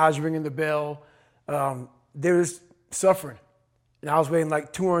water, guys ringing the bell. They were just suffering. And I was weighing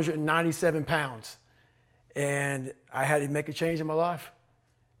like 297 pounds. And I had to make a change in my life.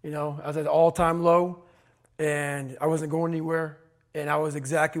 You know, I was at an all-time low, and I wasn't going anywhere, and I was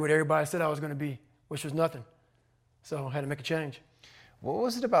exactly what everybody said I was going to be, which was nothing. So I had to make a change. What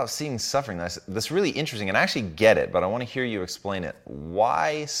was it about seeing suffering that's really interesting? And I actually get it, but I want to hear you explain it.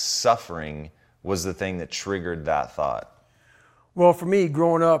 Why suffering was the thing that triggered that thought? Well, for me,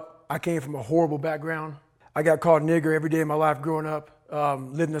 growing up, I came from a horrible background. I got called nigger every day of my life growing up,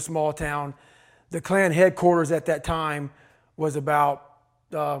 lived in a small town. The Klan headquarters at that time was about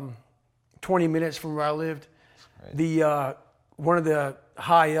 20 minutes from where I lived. Right. One of the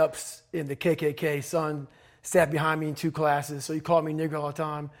high ups in the KKK, son, sat behind me in 2 classes, so he called me nigger all the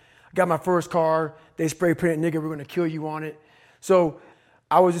time. I got my first car, they spray painted nigger, we're gonna kill you on it. So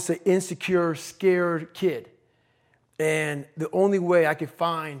I was just an insecure, scared kid. And the only way I could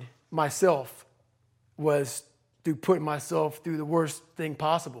find myself was through putting myself through the worst thing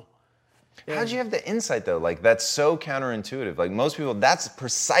possible. How'd you have the insight though? Like that's so counterintuitive. Like most people, that's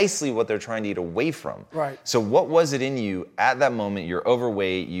precisely what they're trying to get away from. Right. So what was it in you at that moment? You're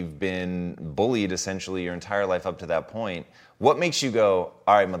overweight, you've been bullied essentially your entire life up to that point. What makes you go,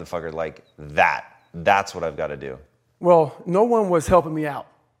 all right, motherfucker, like that's what I've got to do? Well, no one was helping me out.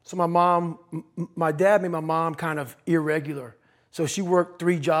 So my dad made my mom kind of irregular. So she worked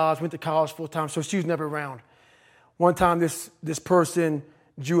 3 jobs, went to college full time, so she was never around. One time this person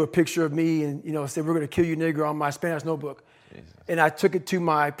drew a picture of me and, you know, said, we're going to kill you, nigger, on my Spanish notebook. Jesus. And I took it to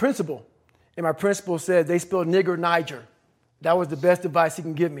my principal. And my principal said, they spelled nigger Niger. That was the best advice he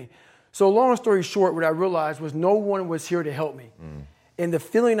can give me. So long story short, what I realized was no one was here to help me. And the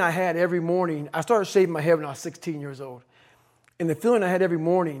feeling I had every morning, I started shaving my head when I was 16 years old. And the feeling I had every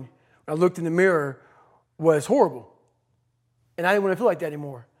morning when I looked in the mirror was horrible. And I didn't want to feel like that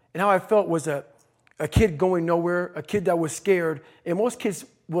anymore. And how I felt was a kid going nowhere, a kid that was scared. And most kids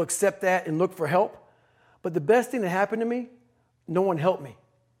will accept that and look for help. But the best thing that happened to me, no one helped me.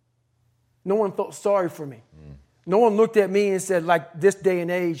 No one felt sorry for me. No one looked at me and said, like this day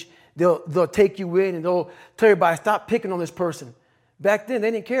and age, they'll take you in and they'll tell everybody, stop picking on this person. Back then, they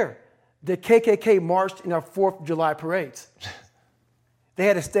didn't care. The KKK marched in our 4th of July parades. they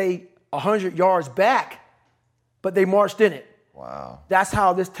had to stay 100 yards back, but they marched in it. Wow. That's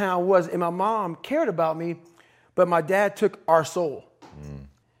how this town was. And my mom cared about me, but my dad took our soul.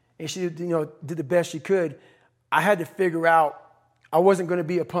 And she, did the best she could. I had to figure out I wasn't going to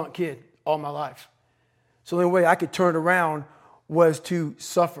be a punk kid all my life. So the only way I could turn around was to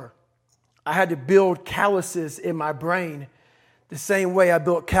suffer. I had to build calluses in my brain the same way I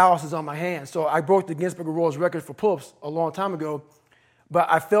built calluses on my hands. So I broke the Guinness Book of World Records for pull-ups a long time ago, but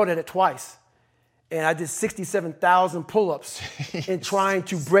I failed at it twice. And I did 67,000 pull-ups in trying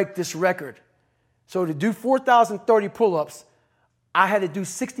to break this record. So to do 4,030 pull-ups, I had to do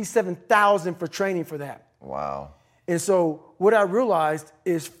 67,000 for training for that. Wow. And so what I realized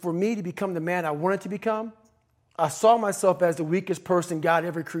is for me to become the man I wanted to become, I saw myself as the weakest person God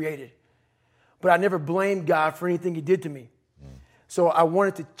ever created. But I never blamed God for anything he did to me. So I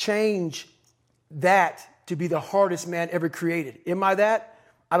wanted to change that to be the hardest man ever created. Am I that?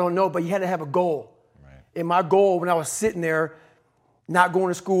 I don't know, but you had to have a goal. Right. And my goal when I was sitting there, not going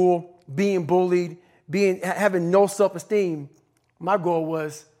to school, being bullied, having no self-esteem, my goal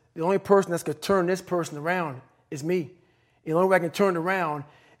was the only person that's going to turn this person around is me. And the only way I can turn it around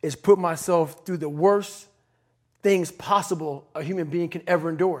is put myself through the worst things possible a human being can ever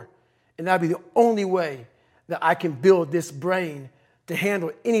endure. And that'd be the only way that I can build this brain to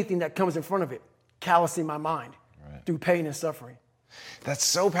handle anything that comes in front of it, callousing my mind through pain and suffering. That's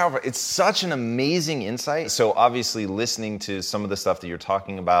so powerful. It's such an amazing insight. So obviously listening to some of the stuff that you're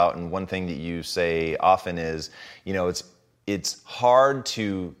talking about, and one thing that you say often is, it's hard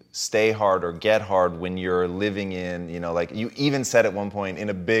to stay hard or get hard when you're living in, like you even said at one point, in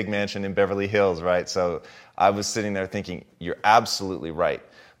a big mansion in Beverly Hills, right? So I was sitting there thinking, you're absolutely right.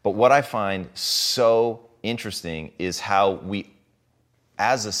 But what I find so interesting is how we,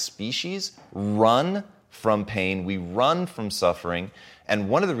 as a species, run from pain, we run from suffering. And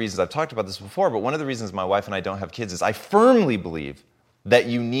one of the reasons, I've talked about this before, but one of the reasons my wife and I don't have kids is I firmly believe that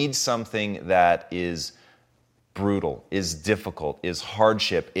you need something that is brutal, is difficult, is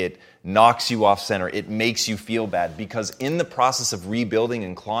hardship. It knocks you off center. It makes you feel bad, because in the process of rebuilding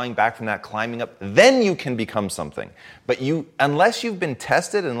and clawing back from that, climbing up, then you can become something. But unless you've been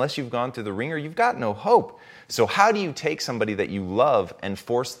tested, unless you've gone through the ringer, you've got no hope. So how do you take somebody that you love and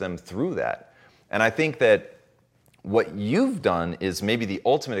force them through that? And I think that what you've done is maybe the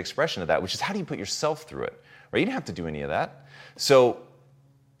ultimate expression of that, which is how do you put yourself through it? Right? You didn't have to do any of that. So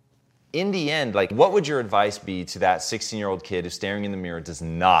in the end, what would your advice be to that 16-year-old kid who's staring in the mirror, does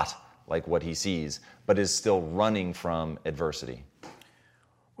not like what he sees, but is still running from adversity?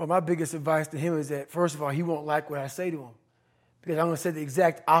 Well, my biggest advice to him is that, first of all, he won't like what I say to him, because I'm going to say the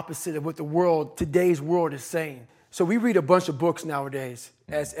exact opposite of what today's world is saying. So we read a bunch of books nowadays.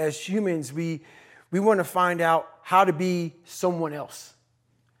 As humans, we want to find out how to be someone else.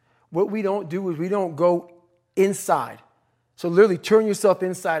 What we don't do is we don't go inside. So literally turn yourself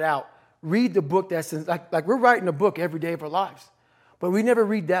inside out. Read the book that's like we're writing a book every day of our lives, but we never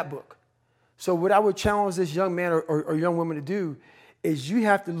read that book. So what I would challenge this young man or young woman to do is you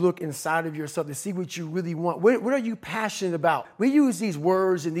have to look inside of yourself to see what you really want. What are you passionate about? We use these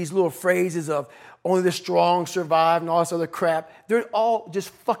words and these little phrases of only the strong survive and all this other crap. They're all just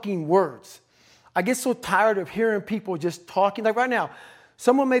fucking words. I get so tired of hearing people just talking. Like right now,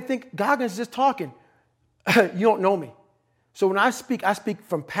 someone may think Goggins is just talking. You don't know me. So when I speak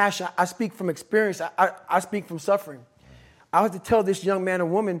from passion. I speak from experience. I speak from suffering. I have to tell this young man or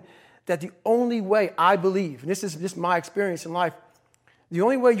woman that the only way I believe, and this is just my experience in life, the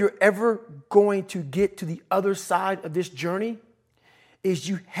only way you're ever going to get to the other side of this journey is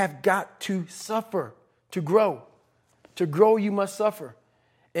you have got to suffer to grow. To grow, you must suffer.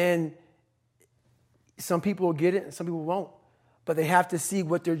 And some people will get it and some people won't. But they have to see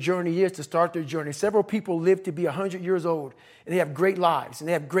what their journey is to start their journey. Several people live to be 100 years old, and they have great lives, and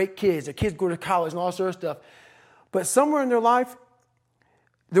they have great kids. Their kids go to college and all sorts of stuff. But somewhere in their life,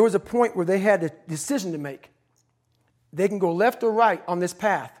 there was a point where they had a decision to make. They can go left or right on this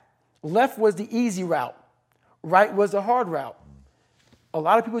path. Left was the easy route. Right was the hard route. A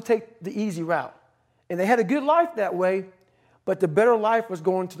lot of people take the easy route. And they had a good life that way, but the better life was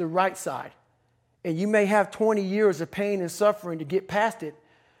going to the right side. And you may have 20 years of pain and suffering to get past it,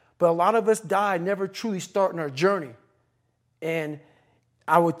 but a lot of us die never truly starting our journey. And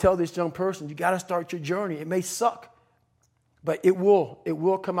I would tell this young person, you got to start your journey. It may suck, but it will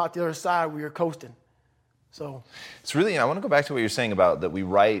come out the other side where you're coasting. So it's really, I want to go back to what you're saying about that we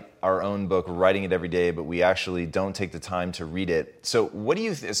write our own book, we're writing it every day, but we actually don't take the time to read it. So what do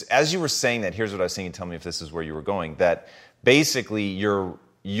you, as you were saying that, here's what I was saying, and tell me if this is where you were going, that basically you're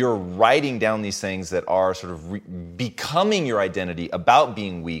you're writing down these things that are sort of becoming your identity, about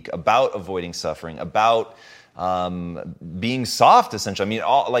being weak, about avoiding suffering, about being soft, essentially. I mean,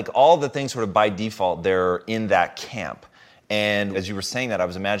 all the things sort of by default, they're in that camp. And as you were saying that, I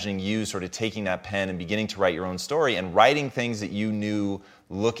was imagining you sort of taking that pen and beginning to write your own story and writing things that you knew,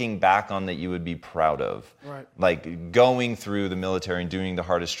 looking back on, that you would be proud of. Right. Like going through the military and doing the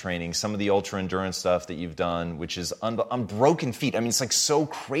hardest training, some of the ultra endurance stuff that you've done, which is on broken feet. I mean, it's like so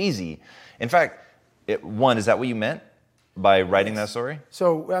crazy. In fact, is that what you meant by writing that story?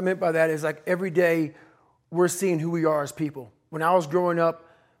 So what I meant by that is like every day we're seeing who we are as people. When I was growing up,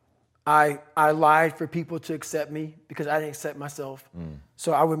 I lied for people to accept me because I didn't accept myself.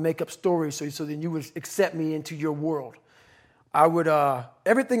 So I would make up stories so then you would accept me into your world. I would,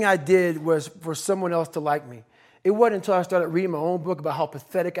 everything I did was for someone else to like me. It wasn't until I started reading my own book about how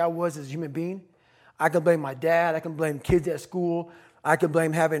pathetic I was as a human being. I can blame my dad. I can blame kids at school. I can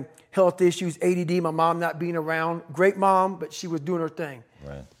blame having health issues, ADD, my mom not being around. Great mom, but she was doing her thing.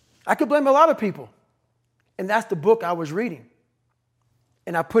 Right. I could blame a lot of people. And that's the book I was reading.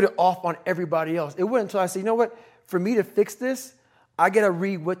 And I put it off on everybody else. It wasn't until I said, you know what? For me to fix this, I got to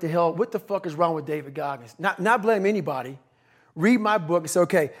read what the fuck is wrong with David Goggins. Not blame anybody. Read my book and say,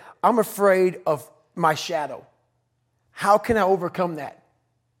 okay, I'm afraid of my shadow. How can I overcome that?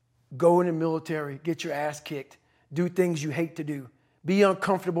 Go in the military, get your ass kicked, do things you hate to do, be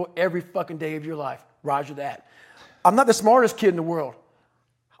uncomfortable every fucking day of your life. Roger that. I'm not the smartest kid in the world.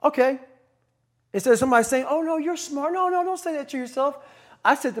 Okay. Instead of somebody saying, oh, no, you're smart. No, don't say that to yourself.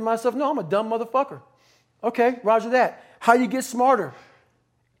 I said to myself, no, I'm a dumb motherfucker. Okay, roger that. How you get smarter?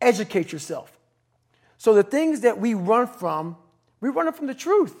 Educate yourself. So the things that we run from the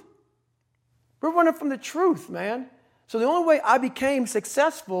truth. We're running from the truth, man. So the only way I became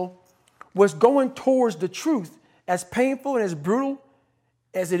successful was going towards the truth. As painful and as brutal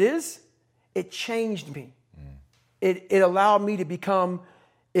as it is, it changed me. It allowed me to become,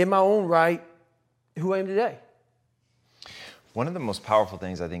 in my own right, who I am today. One of the most powerful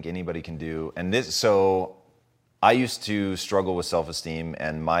things I think anybody can do, so I used to struggle with self-esteem,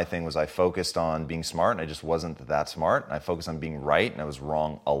 and my thing was I focused on being smart, and I just wasn't that smart. And I focused on being right, and I was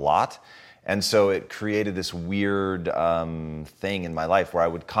wrong a lot. And so it created this weird thing in my life where I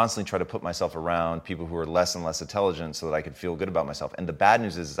would constantly try to put myself around people who were less and less intelligent so that I could feel good about myself. And the bad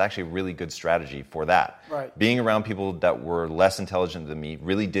news is it's actually a really good strategy for that. Right. Being around people that were less intelligent than me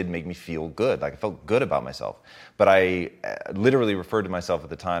really did make me feel good. Like I felt good about myself. But I literally referred to myself at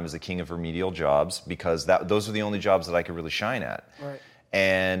the time as the king of remedial jobs because those were the only jobs that I could really shine at. Right.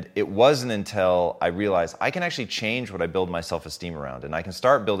 And it wasn't until I realized I can actually change what I build my self-esteem around. And I can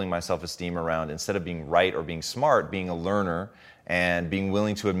start building my self-esteem around, instead of being right or being smart, being a learner and being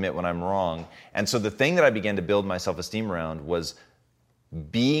willing to admit when I'm wrong. And so the thing that I began to build my self-esteem around was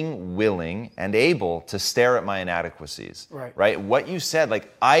being willing and able to stare at my inadequacies. Right? What you said,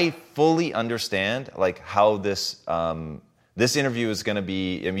 like I fully understand like how this interview is going to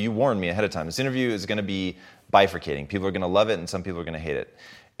be. I mean, you warned me ahead of time. This interview is going to be bifurcating. People are going to love it and some people are going to hate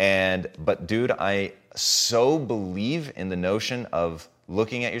it. But dude, I so believe in the notion of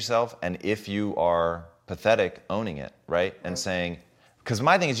looking at yourself and if you are pathetic, owning it, right? And saying, because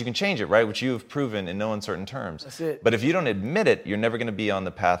my thing is you can change it, right? Which you have proven in no uncertain terms. That's it. But if you don't admit it, you're never going to be on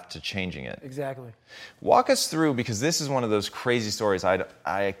the path to changing it. Exactly. Walk us through, because this is one of those crazy stories.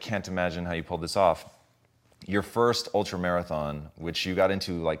 I can't imagine how you pulled this off. Your first ultra marathon, which you got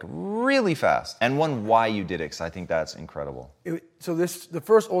into like really fast, and why you did it, because I think that's incredible. The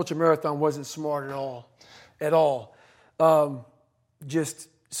first ultra marathon wasn't smart at all.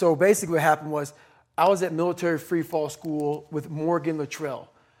 So basically what happened was I was at military free fall school with Morgan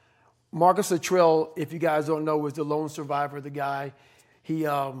Luttrell. Marcus Luttrell, if you guys don't know, was the lone survivor, the guy. He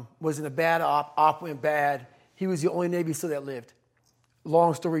was in a bad op went bad. He was the only Navy SEAL that lived.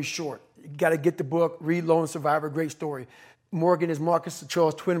 Long story short, you got to get the book, read Lone Survivor, great story. Morgan is Marcus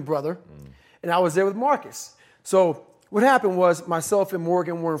Luttrell's twin brother, and I was there with Marcus. So what happened was myself and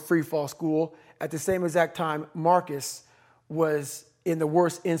Morgan were in free fall school. At the same exact time, Marcus was in the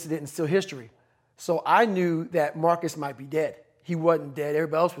worst incident in SEAL history. So I knew that Marcus might be dead. He wasn't dead.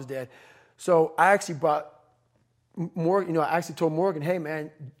 Everybody else was dead. So I actually brought Morgan, I actually told Morgan, hey, man,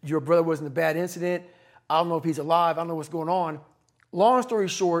 your brother was in a bad incident. I don't know if he's alive. I don't know what's going on. Long story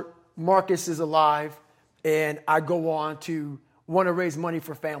short, Marcus is alive, and I go on to want to raise money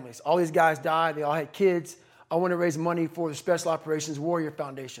for families. All these guys died. They all had kids. I want to raise money for the Special Operations Warrior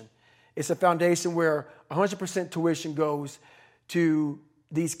Foundation. It's a foundation where 100% tuition goes to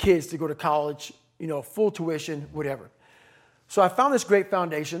these kids to go to college, full tuition, whatever. So I found this great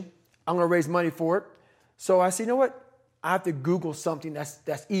foundation. I'm going to raise money for it. So I said, you know what? I have to Google something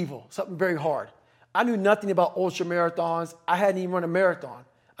that's evil, something very hard. I knew nothing about ultra marathons. I hadn't even run a marathon.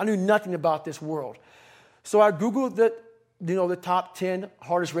 I knew nothing about this world. So I Googled the top 10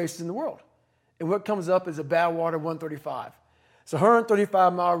 hardest races in the world. And what comes up is a Badwater 135. It's a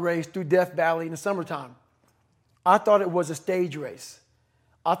 135-mile race through Death Valley in the summertime. I thought it was a stage race.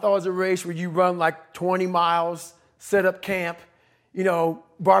 I thought it was a race where you run like 20 miles, set up camp,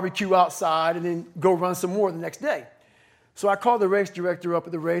 barbecue outside, and then go run some more the next day. So I called the race director up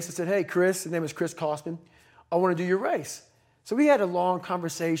at the race and said, hey, Chris, his name is Chris Kosman, I want to do your race. So we had a long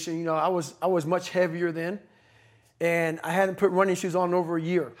conversation. I was much heavier then, and I hadn't put running shoes on in over a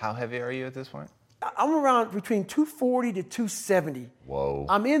year. How heavy are you at this point? I'm around between 240 to 270. Whoa.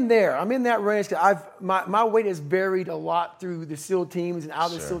 I'm in there. I'm in that range. My weight has varied a lot through the SEAL teams and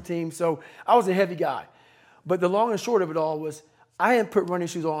out of the SEAL teams, so I was a heavy guy. But the long and short of it all was I hadn't put running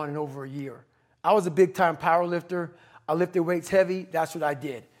shoes on in over a year. I was a big-time power lifter. I lifted weights heavy. That's what I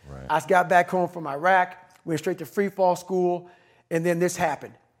did. Right. I got back home from Iraq, went straight to free fall school, and then this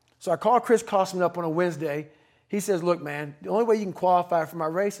happened. So I called Chris Kosman up on a Wednesday. He says, look, man, the only way you can qualify for my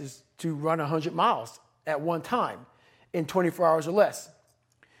race is to run 100 miles at one time in 24 hours or less.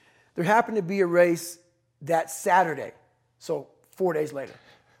 There happened to be a race that Saturday, so 4 days later.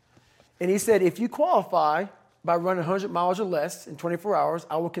 And he said, if you qualify by running 100 miles or less in 24 hours,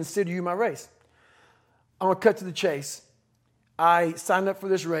 I will consider you my race. I'm going to cut to the chase. I signed up for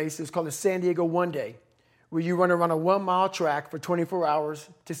this race. It's called the San Diego One Day, where you run around a 1 mile track for 24 hours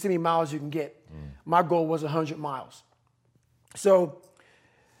to see how many miles you can get. My goal was 100 miles. So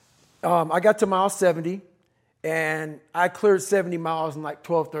I got to mile 70, and I cleared 70 miles in like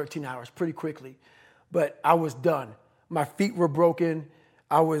 12, 13 hours pretty quickly. But I was done. My feet were broken.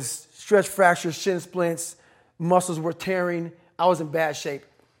 I was stress fractures, shin splints, muscles were tearing. I was in bad shape.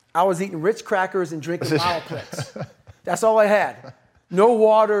 I was eating Ritz crackers and drinking Mileplex. That's all I had. No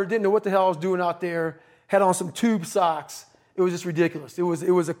water, didn't know what the hell I was doing out there. Had on some tube socks. It was just ridiculous. It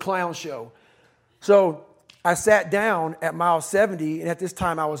was a clown show. So I sat down at mile 70, and at this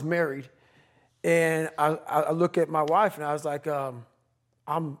time I was married. And I look at my wife, and I was like,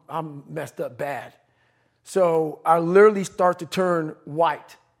 I'm messed up bad. So I literally start to turn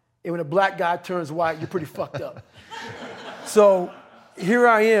white. And when a black guy turns white, you're pretty fucked up. So here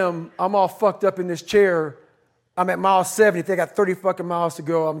I am. I'm all fucked up in this chair. I'm at mile 70. I think I got 30 fucking miles to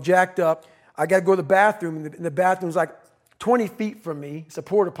go. I'm jacked up. I got to go to the bathroom, and the bathroom's like 20 feet from me. It's a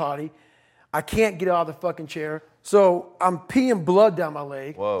porta potty. I can't get out of the fucking chair. So I'm peeing blood down my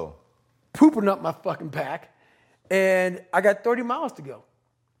leg. Whoa. Pooping up my fucking back. And I got 30 miles to go.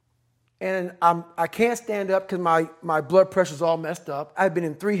 And I can't stand up because my blood pressure's all messed up. I've been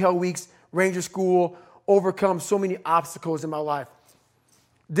in 3 hell weeks, Ranger School, overcome so many obstacles in my life.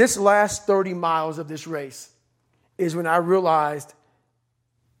 This last 30 miles of this race is when I realized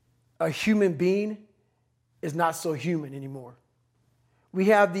a human being is not so human anymore. We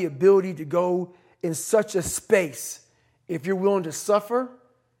have the ability to go in such a space if you're willing to suffer,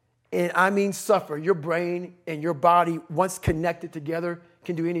 and I mean suffer. Your brain and your body, once connected together,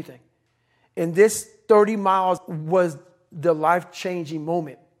 can do anything. And this 30 miles was the life-changing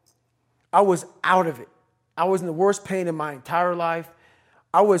moment. I was out of it. I was in the worst pain in my entire life.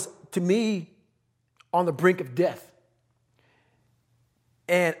 I was, to me, on the brink of death.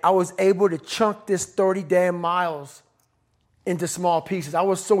 And I was able to chunk this 30 damn miles into small pieces. I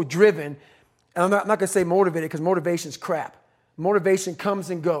was so driven, and I'm not going to say motivated because motivation's crap. Motivation comes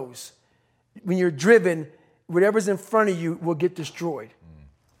and goes. When you're driven, whatever's in front of you will get destroyed.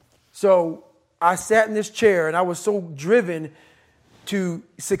 So I sat in this chair, and I was so driven to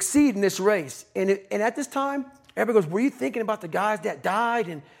succeed in this race. And at this time, everybody goes, were you thinking about the guys that died?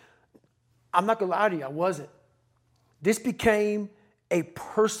 And I'm not going to lie to you, I wasn't. This became a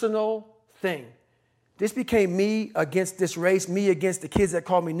personal thing. This became me against this race, me against the kids that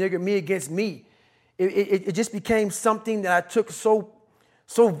called me nigger, me against me. It just became something that I took so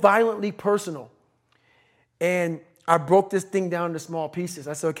violently personal. And I broke this thing down into small pieces.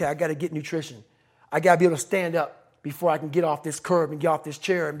 I said, okay, I got to get nutrition. I got to be able to stand up before I can get off this curb and get off this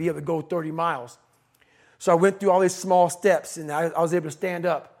chair and be able to go 30 miles. So I went through all these small steps, and I was able to stand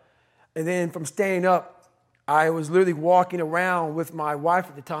up. And then from standing up, I was literally walking around with my wife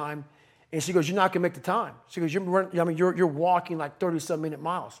at the time, and she goes, you're not going to make the time. She goes, you're walking like 30-some minute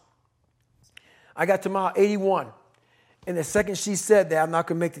miles. I got to mile 81, and the second she said that I'm not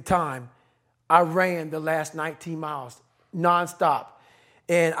going to make the time, I ran the last 19 miles nonstop.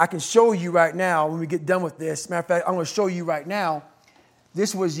 And I can show you right now when we get done with this. Matter of fact, I'm going to show you right now.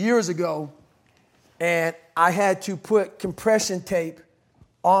 This was years ago, and I had to put compression tape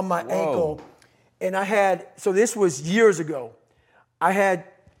on my ankle And so this was years ago. I had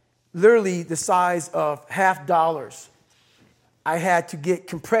literally the size of $50. I had to get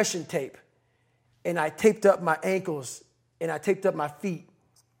compression tape, and I taped up my ankles, and I taped up my feet,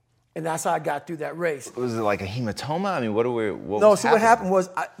 and that's how I got through that race. Was it like a hematoma? I mean, what What happened was,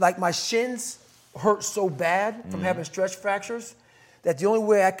 my shins hurt so bad from having stress fractures that the only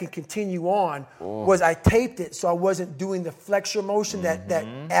way I could continue on was I taped it so I wasn't doing the flexor motion that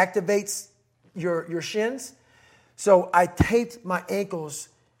activates your shins. So I taped my ankles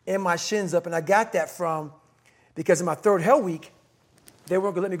and my shins up, and I got that because in my third hell week, they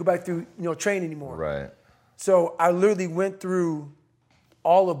weren't gonna let me go back through training anymore. Right. So I literally went through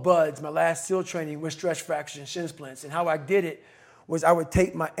all of BUD/S, my last SEAL training, with stress fractures and shin splints. And how I did it was I would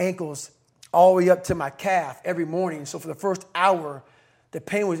tape my ankles all the way up to my calf every morning. So for the first hour, the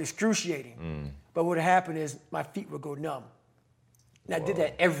pain was excruciating. But what happened is my feet would go numb. And I did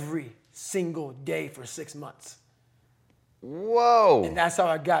that every single day for 6 months. Whoa. And that's how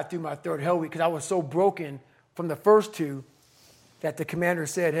I got through my third hell week, because I was so broken from the first two that the commander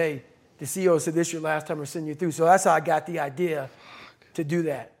said, hey, the CEO said this is your last time we're sending you through. So that's how I got the idea to do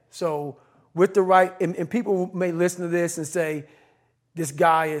that. So with the right, and people may listen to this and say, this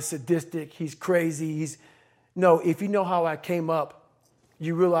guy is sadistic, he's crazy. No, if you know how I came up,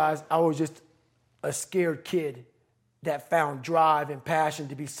 you realize I was just a scared kid that found drive and passion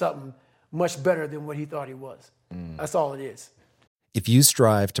to be something much better than what he thought he was. That's all it is. If you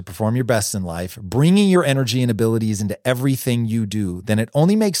strive to perform your best in life, bringing your energy and abilities into everything you do, then it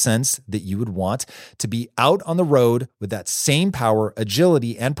only makes sense that you would want to be out on the road with that same power,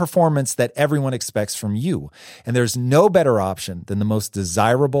 agility, and performance that everyone expects from you. And there's no better option than the most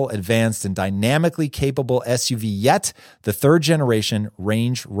desirable, advanced, and dynamically capable SUV yet, the third generation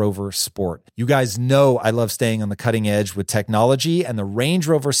Range Rover Sport. You guys know I love staying on the cutting edge with technology, and the Range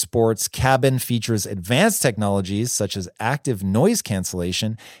Rover Sport's cabin features advanced technologies such as active noise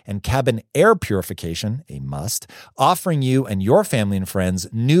cancellation and cabin air purification, a must, offering you and your family and friends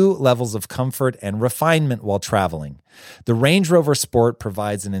new levels of comfort and refinement while traveling. The Range Rover Sport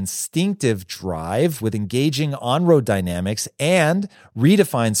provides an instinctive drive with engaging on-road dynamics and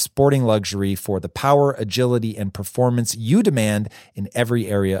redefines sporting luxury for the power, agility, and performance you demand in every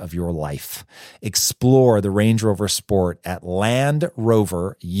area of your life. Explore the Range Rover Sport at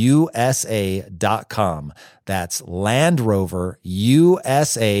LandRoverUSA.com. That's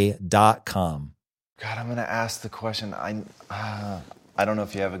LandRoverUSA.com. God, I'm going to ask the question. I don't know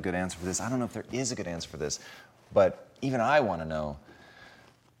if you have a good answer for this. I don't know if there is a good answer for this. But even I want to know,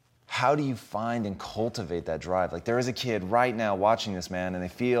 how do you find and cultivate that drive? Like, there is a kid right now watching this, man, and they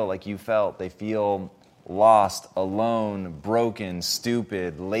feel like you felt. They feel lost, alone, broken,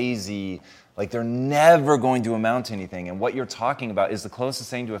 stupid, lazy, like they're never going to amount to anything. And what you're talking about is the closest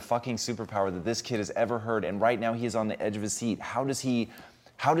thing to a fucking superpower that this kid has ever heard. And right now he is on the edge of his seat. How does he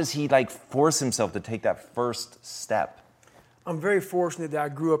like force himself to take that first step? I'm very fortunate that I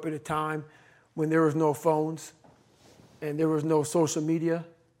grew up at a time when there was no phones and there was no social media.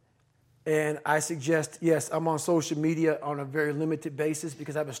 And I suggest, yes, I'm on social media on a very limited basis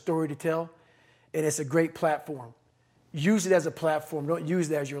because I have a story to tell, and it's a great platform. Use it as a platform. Don't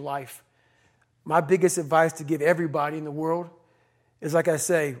use it as your life. My biggest advice to give everybody in the world is, like I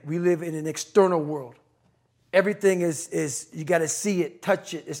say, we live in an external world. Everything is you got to see it,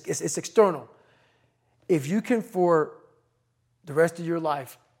 touch it. It's external. If you can, for the rest of your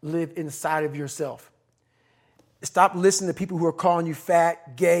life, live inside of yourself. Stop listening to people who are calling you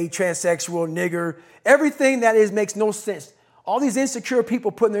fat, gay, transsexual, nigger. Everything that is makes no sense. All these insecure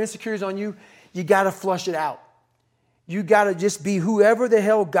people putting their insecurities on you, you got to flush it out. You got to just be whoever the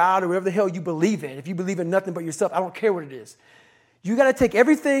hell God or whatever the hell you believe in. If you believe in nothing but yourself, I don't care what it is. You got to take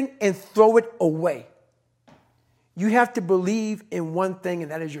everything and throw it away. You have to believe in one thing,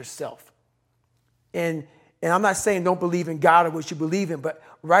 and that is yourself. And I'm not saying don't believe in God or what you believe in, but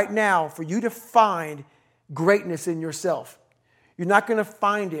right now, for you to find greatness in yourself, you're not going to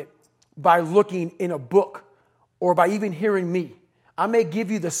find it by looking in a book or by even hearing me. I may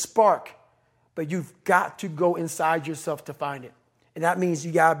give you the spark, but you've got to go inside yourself to find it. And that means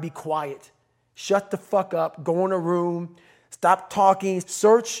you got to be quiet. Shut the fuck up. Go in a room. Stop talking.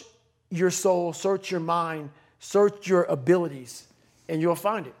 Search your soul. Search your mind. Search your abilities, and you'll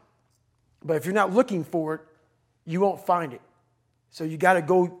find it. But if you're not looking for it, you won't find it. So you got to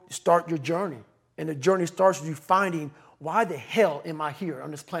go start your journey. And the journey starts with you finding, why the hell am I here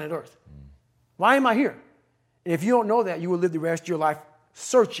on this planet Earth? Why am I here? And if you don't know that, you will live the rest of your life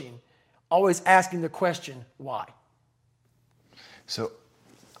searching, always asking the question, why? So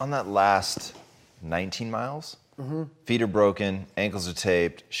on that last 19 miles, Feet are broken, ankles are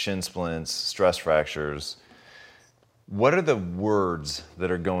taped, shin splints, stress fractures. What are the words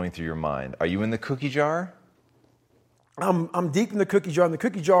that are going through your mind? Are you in the cookie jar? I'm deep in the cookie jar, and the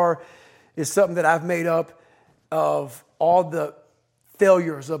cookie jar is something that I've made up of all the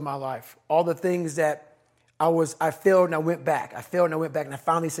failures of my life, all the things that I failed and I went back. I failed and I went back and I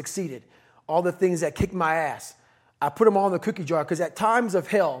finally succeeded. All the things that kicked my ass. I put them all in the cookie jar because at times of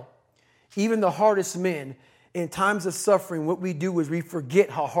hell, even the hardest men, in times of suffering, what we do is we forget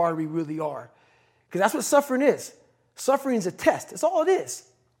how hard we really are. Because that's what suffering is. Suffering is a test. That's all it is.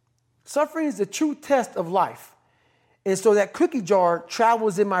 Suffering is the true test of life. And so that cookie jar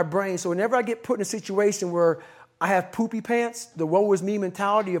travels in my brain. So whenever I get put in a situation where I have poopy pants, the woe is me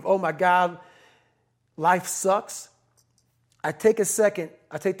mentality of, oh my God, life sucks. I take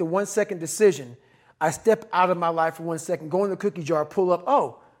the 1 second decision. I step out of my life for 1 second, go in the cookie jar, pull up,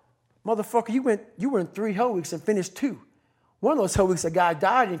 oh, motherfucker, you were in 3 hell weeks and finished 2. One of those hell weeks, a guy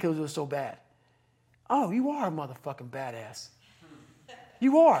died in because it was so bad. Oh, you are a motherfucking badass.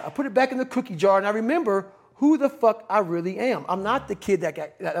 You are. I put it back in the cookie jar and I remember who the fuck I really am. I'm not the kid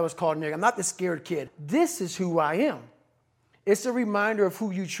that was called nigga. I'm not the scared kid. This is who I am. It's a reminder of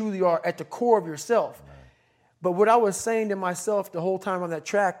who you truly are at the core of yourself. But what I was saying to myself the whole time on that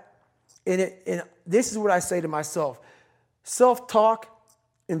track, and this is what I say to myself. Self-talk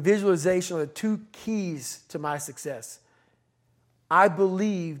and visualization are the 2 keys to my success. I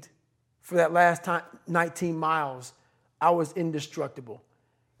believed for that last 19 miles, I was indestructible.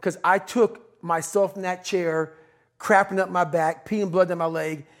 Because I took myself in that chair, crapping up my back, peeing blood down my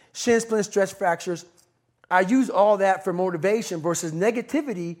leg, shin splints, stress fractures. I use all that for motivation versus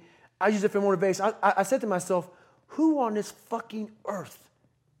negativity. I use it for motivation. I said to myself, who on this fucking earth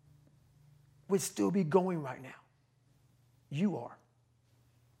would still be going right now? You are.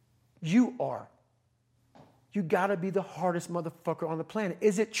 You are. You gotta be the hardest motherfucker on the planet.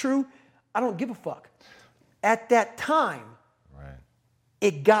 Is it true? I don't give a fuck. At that time,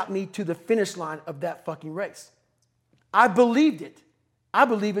 it got me to the finish line of that fucking race. I believed it. I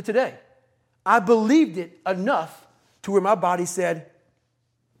believe it today. I believed it enough to where my body said,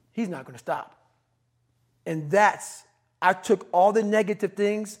 he's not gonna stop. And I took all the negative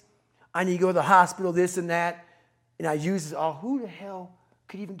things. I need to go to the hospital, this and that. And I used it all. Who the hell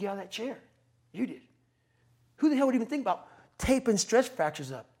could even get out of that chair? You did. Who the hell would even think about taping stress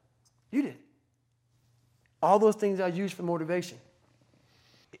fractures up? You did. All those things I used for motivation.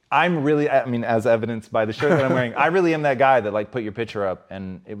 I'm really, as evidenced by the shirt that I'm wearing, I really am that guy that put your picture up,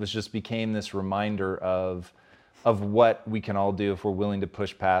 and it became this reminder of what we can all do if we're willing to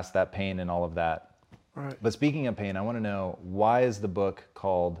push past that pain and all of that. All right. But speaking of pain, I want to know, why is the book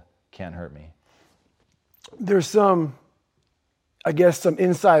called Can't Hurt Me? There's some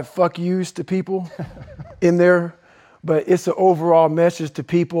inside fuck yous to people in there, but it's an overall message to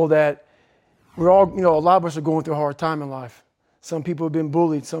people that we're all, a lot of us are going through a hard time in life. Some people have been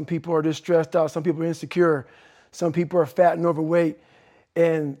bullied. Some people are just stressed out. Some people are insecure. Some people are fat and overweight.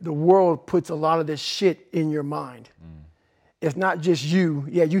 And the world puts a lot of this shit in your mind. It's not just you.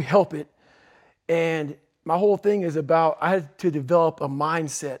 Yeah, you help it. And my whole thing is about, I had to develop a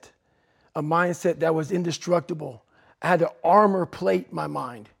mindset that was indestructible. I had to armor plate my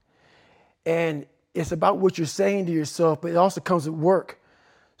mind. And it's about what you're saying to yourself, but it also comes with work.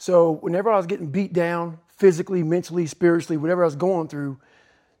 So whenever I was getting beat down, physically, mentally, spiritually, whatever I was going through,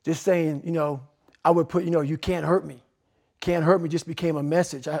 just saying, I would put, you can't hurt me. Can't hurt me just became a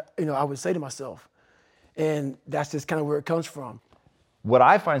message, I would say to myself. And that's just kind of where it comes from. What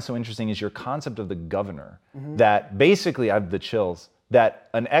I find so interesting is your concept of the governor, that basically, I have the chills, that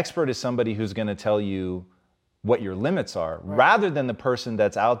an expert is somebody who's going to tell you what your limits are, rather than the person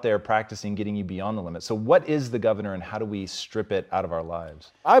that's out there practicing getting you beyond the limit. So what is the governor, and how do we strip it out of our lives?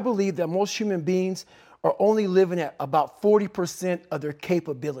 I believe that most human beings are only living at about 40% of their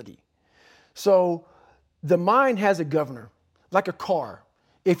capability. So the mind has a governor, like a car.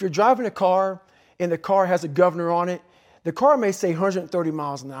 If you're driving a car and the car has a governor on it, the car may say 130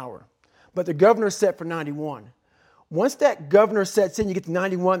 miles an hour, but the governor is set for 91. Once that governor sets in, you get to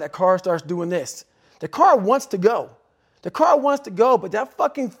 91, that car starts doing this. The car wants to go. The car wants to go, but that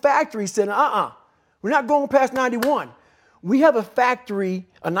fucking factory said, we're not going past 91. We have a factory,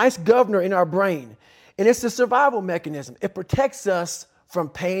 a nice governor in our brain, and it's a survival mechanism. It protects us from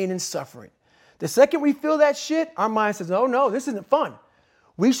pain and suffering. The second we feel that shit, our mind says, oh no, this isn't fun.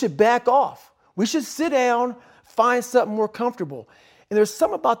 We should back off. We should sit down, find something more comfortable. And there's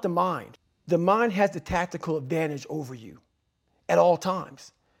something about the mind. The mind has the tactical advantage over you at all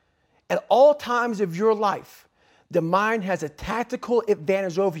times. At all times of your life, the mind has a tactical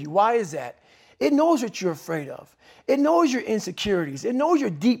advantage over you. Why is that? It knows what you're afraid of. It knows your insecurities. It knows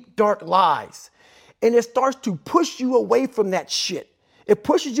your deep, dark lies. And it starts to push you away from that shit. It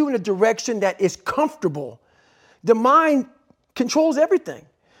pushes you in a direction that is comfortable. The mind controls everything.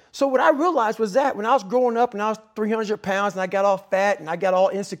 So what I realized was that when I was growing up and I was 300 pounds and I got all fat and I got all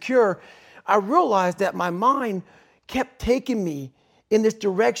insecure, I realized that my mind kept taking me in this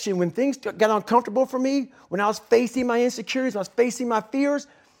direction. When things got uncomfortable for me, when I was facing my insecurities, when I was facing my fears,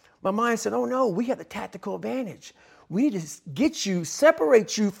 my mind said, oh no, we have the tactical advantage. We need to get you,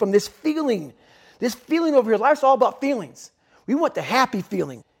 separate you from this feeling over here. Life's all about feelings. We want the happy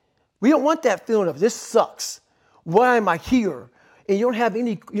feeling. We don't want that feeling of this sucks. Why am I here? And you don't have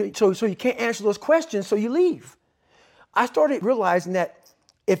any, so you can't answer those questions, so you leave. I started realizing that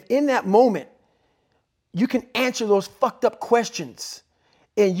if in that moment you can answer those fucked up questions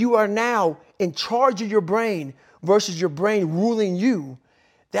and you are now in charge of your brain versus your brain ruling you,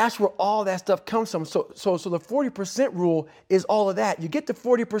 that's where all that stuff comes from. So the 40% rule is all of that. You get to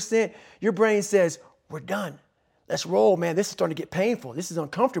 40%, your brain says, we're done. Let's roll, man. This is starting to get painful. This is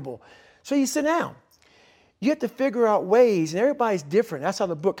uncomfortable. So you sit down. You have to figure out ways, and everybody's different. That's how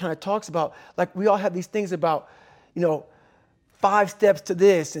the book kind of talks about, like we all have these things about, 5 steps to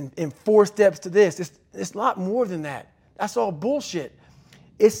this and 4 steps to this. It's a lot more than that. That's all bullshit.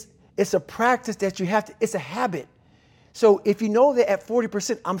 It's a practice that you have to, it's a habit. So if you know that at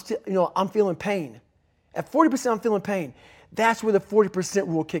 40%, I'm feeling pain. At 40%, I'm feeling pain. That's where the 40%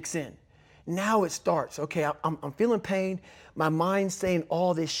 rule kicks in. Now it starts. Okay, I'm feeling pain. My mind's saying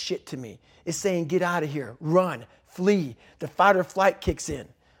all this shit to me. It's saying, get out of here, run, flee. The fight or flight kicks in.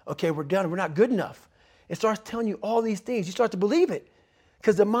 Okay, we're done. We're not good enough. It starts telling you all these things. You start to believe it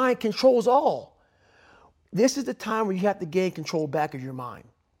because the mind controls all. This is the time where you have to gain control back of your mind.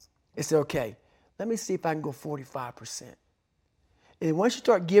 It's okay, let me see if I can go 45%. And once you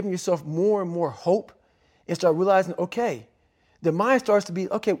start giving yourself more and more hope and start realizing, okay, the mind starts to be,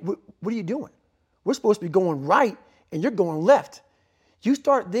 okay, what are you doing? We're supposed to be going right and you're going left. You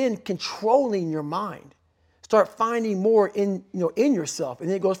start then controlling your mind. Start finding more in yourself. And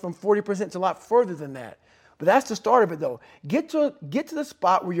then it goes from 40% to a lot further than that. But that's the start of it though. Get to the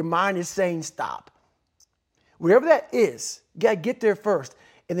spot where your mind is saying stop. Whatever that is, you gotta get there first.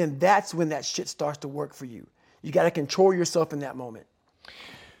 And then that's when that shit starts to work for you. You gotta control yourself in that moment.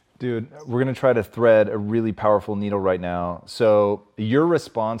 Dude, we're gonna try to thread a really powerful needle right now. So your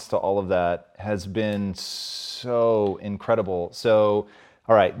response to all of that has been so incredible. So,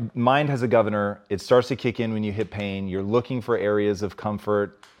 all right, mind has a governor. It starts to kick in when you hit pain. You're looking for areas of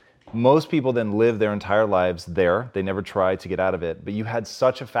comfort. Most people then live their entire lives there. They never try to get out of it. But you had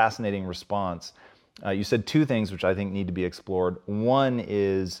such a fascinating response. You said 2 things which I think need to be explored. One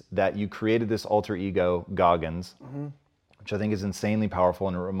is that you created this alter ego, Goggins, which I think is insanely powerful,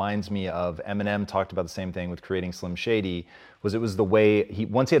 and it reminds me of Eminem talked about the same thing with creating Slim Shady. It was the way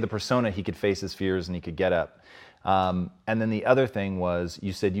once he had the persona, he could face his fears and he could get up. And then the other thing was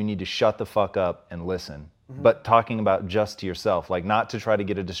you said you need to shut the fuck up and listen, but talking about just to yourself, like not to try to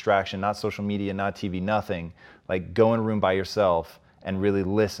get a distraction, not social media, not TV, nothing. Like go in a room by yourself and really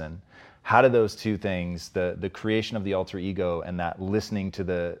listen. How do those 2 things, the creation of the alter ego and that listening to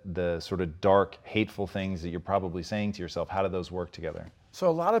the sort of dark, hateful things that you're probably saying to yourself, how do those work together? So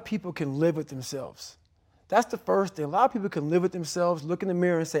a lot of people can live with themselves. That's the first thing. A lot of people can live with themselves, look in the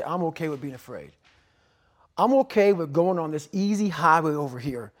mirror and say, I'm okay with being afraid. I'm okay with going on this easy highway over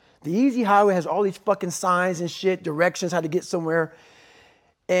here. The easy highway has all these fucking signs and shit, directions, how to get somewhere.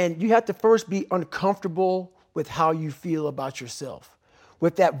 And you have to first be uncomfortable with how you feel about yourself.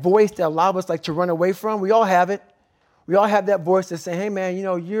 With that voice that a lot of us like to run away from. We all have it. We all have that voice that say, hey man,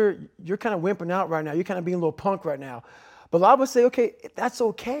 you're kind of wimping out right now. You're kind of being a little punk right now. But a lot of us say, okay, that's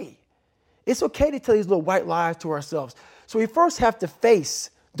okay. It's okay to tell these little white lies to ourselves. So we first have to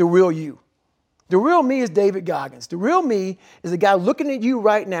face the real you. The real me is David Goggins. The real me is the guy looking at you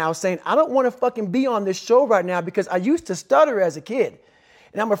right now saying, I don't want to fucking be on this show right now because I used to stutter as a kid.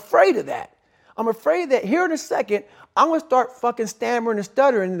 And I'm afraid of that. I'm afraid that here in a second, I'm going to start fucking stammering and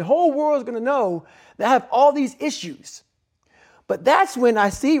stuttering and the whole world's going to know that I have all these issues. But that's when I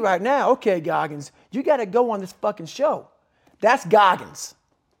see right now, okay, Goggins, you got to go on this fucking show. That's Goggins.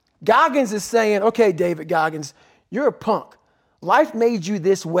 Goggins is saying, okay, David Goggins, you're a punk. Life made you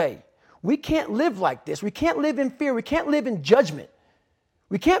this way. We can't live like this. We can't live in fear. We can't live in judgment.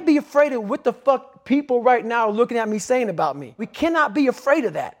 We can't be afraid of what the fuck people right now are looking at me saying about me. We cannot be afraid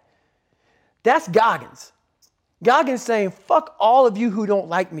of that. That's Goggins. Goggins saying, fuck all of you who don't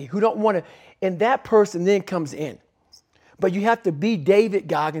like me, who don't want to, and that person then comes in. But you have to be David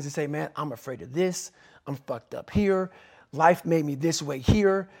Goggins and say, man, I'm afraid of this. I'm fucked up here. Life made me this way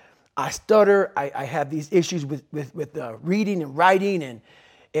here. I stutter. I have these issues with reading and writing,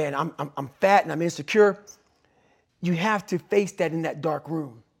 and I'm fat and I'm insecure. You have to face that in that dark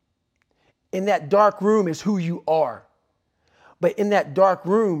room. In that dark room is who you are. But in that dark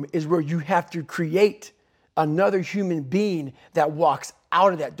room is where you have to create another human being that walks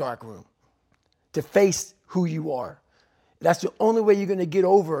out of that dark room to face who you are. That's the only way you're going to get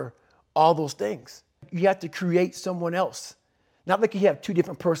over all those things. You have to create someone else. Not like you have two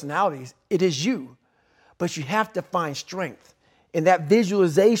different personalities. It is you. But you have to find strength. And that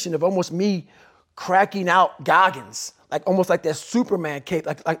visualization of almost me cracking out Goggins, like almost like that Superman cape,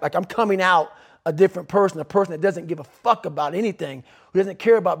 like I'm coming out a different person, a person that doesn't give a fuck about anything, who doesn't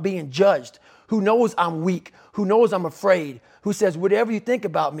care about being judged, who knows I'm weak, who knows I'm afraid, who says, whatever you think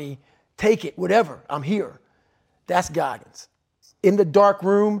about me, take it, whatever, I'm here. That's Goggins. In the dark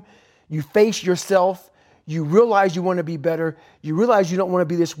room, you face yourself, you realize you want to be better, you realize you don't want to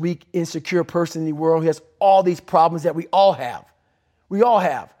be this weak, insecure person in the world who has all these problems that we all have. We all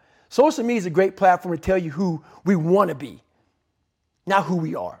have. Social media is a great platform to tell you who we want to be, not who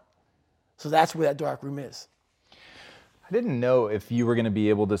we are. So that's where that dark room is. I didn't know if you were going to be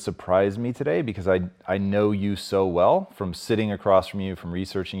able to surprise me today because I know you so well from sitting across from you, from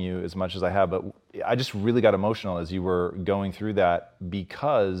researching you as much as I have, but I just really got emotional as you were going through that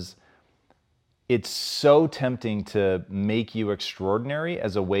because it's so tempting to make you extraordinary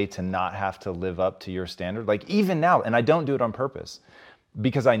as a way to not have to live up to your standard. Like even now, and I don't do it on purpose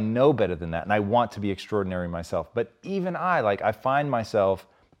because I know better than that and I want to be extraordinary myself. But even I find myself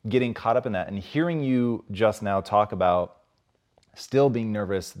getting caught up in that and hearing you just now talk about still being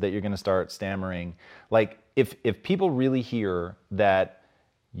nervous that you're going to start stammering. Like if people really hear that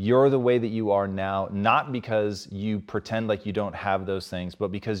you're the way that you are now, not because you pretend like you don't have those things,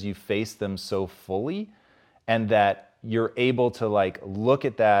 but because you face them so fully and that you're able to like look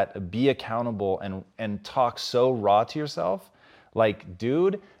at that, be accountable and talk so raw to yourself, like,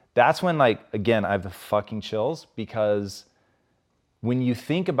 dude, that's when like, again, I have the fucking chills because when you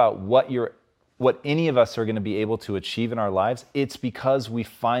think about what any of us are going to be able to achieve in our lives, it's because we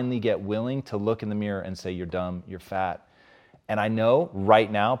finally get willing to look in the mirror and say, you're dumb, you're fat. And I know right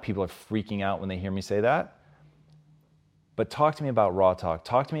now people are freaking out when they hear me say that. But talk to me about raw talk.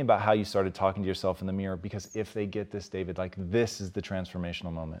 Talk to me about how you started talking to yourself in the mirror, because if they get this, David, like this is the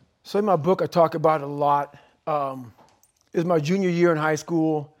transformational moment. So in my book, I talk about it a lot. It was my junior year in high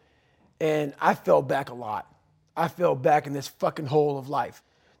school, and I fell back a lot. I fell back in this fucking hole of life.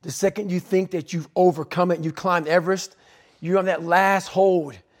 The second you think that you've overcome it and you climbed Everest, you're on that last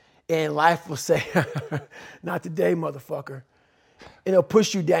hold and life will say, not today, motherfucker. And it'll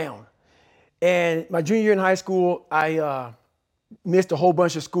push you down. And my junior year in high school, I missed a whole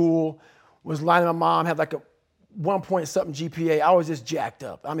bunch of school, was lying to my mom, had like a 1 point something GPA. I was just jacked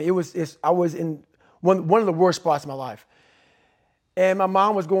up. I mean, I was in one of the worst spots in my life. And my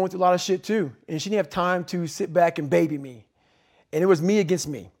mom was going through a lot of shit too. And she didn't have time to sit back and baby me. And it was me against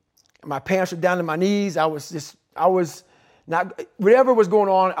me. My pants were down to my knees. I was not, whatever was going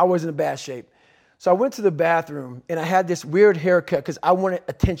on, I was in a bad shape. So I went to the bathroom and I had this weird haircut because I wanted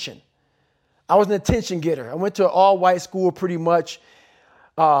attention. I was an attention getter. I went to an all-white school pretty much.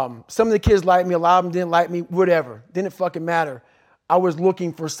 Some of the kids liked me, a lot of them didn't like me, whatever. Didn't fucking matter. I was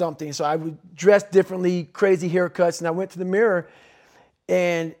looking for something. So I would dress differently, crazy haircuts, and I went to the mirror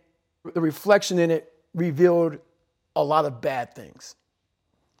and the reflection in it revealed a lot of bad things.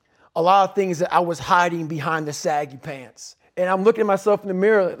 A lot of things that I was hiding behind the saggy pants. And I'm looking at myself in the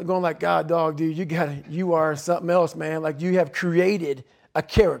mirror going like, God, dog, dude, you are something else, man. Like you have created a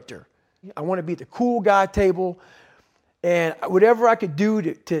character. I want to be at the cool guy table. And whatever I could do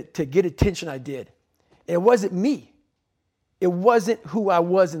to get attention, I did. And it wasn't me. It wasn't who I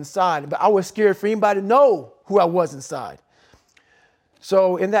was inside. But I was scared for anybody to know who I was inside.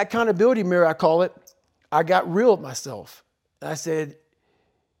 So in that accountability mirror, I call it, I got real with myself. And I said,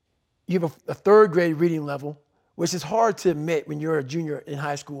 you have a third grade reading level, which is hard to admit when you're a junior in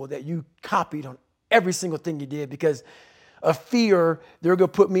high school that you copied on every single thing you did because of fear they're going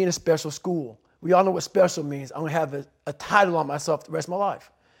to put me in a special school. We all know what special means. I'm going to have a title on myself the rest of my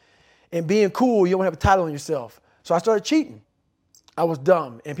life. And being cool, you don't have a title on yourself. So I started cheating. I was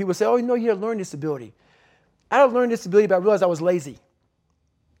dumb. And people say, oh, you know, you have a learning disability. I had a learning disability, but I realized I was lazy.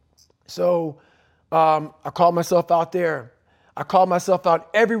 So I called myself out there. I called myself out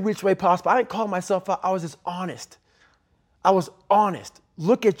every which way possible. I didn't call myself out. I was just honest. I was honest.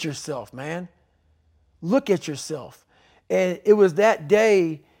 Look at yourself, man. Look at yourself. And it was that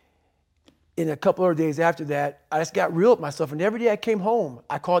day, and a couple other days after that, I just got real with myself. And every day I came home,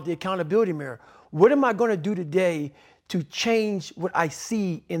 I called the accountability mirror. What am I going to do today to change what I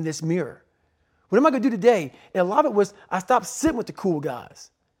see in this mirror? What am I gonna do today? And a lot of it was I stopped sitting with the cool guys.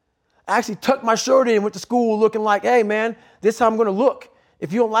 I actually tucked my shirt in and went to school looking like, hey man, this is how I'm gonna look.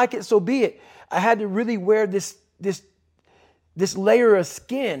 If you don't like it, so be it. I had to really wear this layer of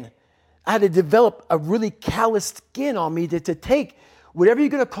skin. I had to develop a really calloused skin on me to take whatever you're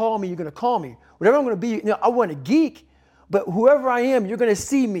gonna call me, you're gonna call me. Whatever I'm gonna be, I wasn't a geek, but whoever I am, you're gonna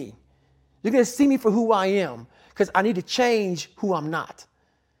see me. You're gonna see me for who I am, because I need to change who I'm not.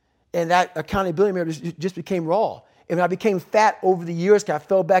 And that accountability mirror just became raw. And when I became fat over the years, because I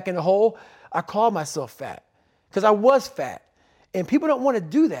fell back in the hole, I called myself fat, because I was fat. And people don't want to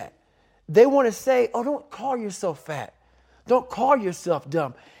do that. They want to say, oh, don't call yourself fat. Don't call yourself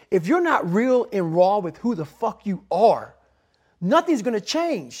dumb. If you're not real and raw with who the fuck you are, nothing's going to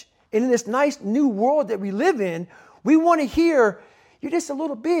change. And in this nice new world that we live in, we want to hear, you're just a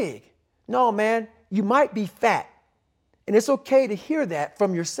little big. No, man, you might be fat. And it's okay to hear that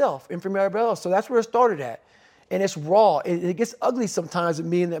from yourself and from everybody else. So that's where it started at. And it's raw. It gets ugly sometimes with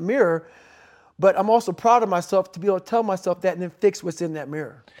me in that mirror. But I'm also proud of myself to be able to tell myself that and then fix what's in that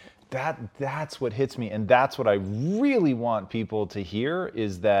mirror. That's what hits me. And that's what I really want people to hear,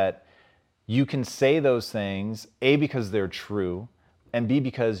 is that you can say those things, A, because they're true, and B,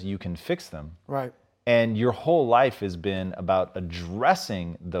 because you can fix them. Right. And your whole life has been about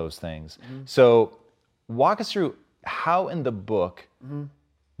addressing those things. Mm-hmm. So walk us through, how in the book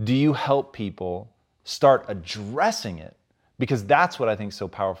do you help people start addressing it? Because that's what I think is so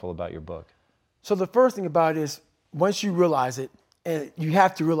powerful about your book. So the first thing about it is, once you realize it, and you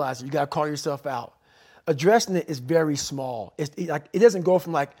have to realize it, you got to call yourself out. Addressing it is very small. It doesn't go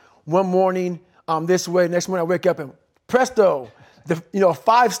from like one morning this way, next morning I wake up and presto,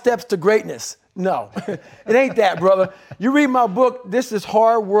 5 steps to greatness. No, it ain't that, brother. You read my book, this is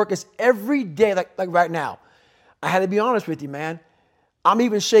hard work. It's every day, like right now. I had to be honest with you, man. I'm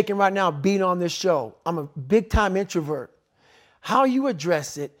even shaking right now being on this show. I'm a big time introvert. How you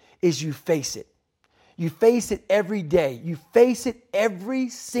address it is you face it. You face it every day. You face it every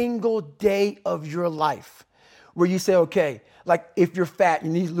single day of your life, where you say, okay, like if you're fat,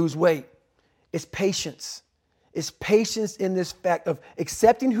 you need to lose weight. It's patience. It's patience in this fact of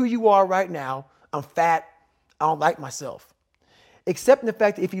accepting who you are right now. I'm fat. I don't like myself. Accepting the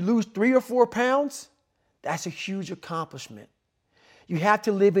fact that if you lose 3 or 4 pounds, that's a huge accomplishment. You have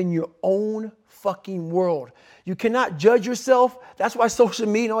to live in your own fucking world. You cannot judge yourself. That's why social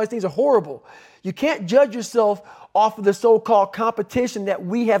media and all these things are horrible. You can't judge yourself off of the so-called competition that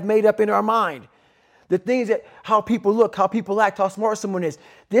we have made up in our mind. The things that, how people look, how people act, how smart someone is.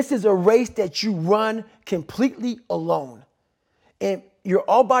 This is a race that you run completely alone. And you're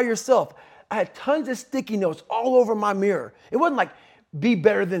all by yourself. I had tons of sticky notes all over my mirror. It wasn't like, be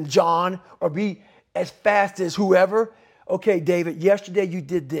better than John or be as fast as whoever. Okay, David, yesterday you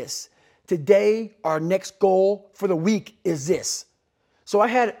did this. Today, our next goal for the week is this. So I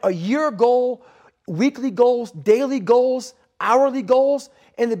had a year goal, weekly goals, daily goals, hourly goals,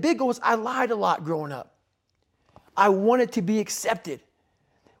 and the big goal was I lied a lot growing up. I wanted to be accepted.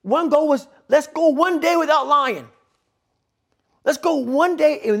 One goal was, let's go one day without lying. Let's go one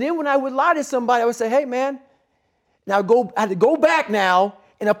day. And then when I would lie to somebody, I would say, hey, man, I had to go back now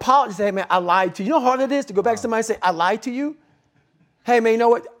and apologize. Say, hey, man, I lied to you. You know how hard it is to go back to somebody and say, I lied to you? Hey, man, you know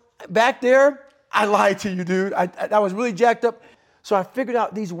what? Back there, I lied to you, dude. I was really jacked up. So I figured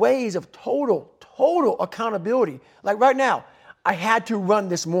out these ways of total accountability. Like right now, I had to run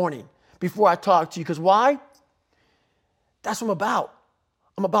this morning before I talked to you. Because why? That's what I'm about.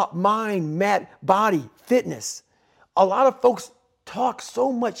 I'm about mind, body, fitness. A lot of folks talk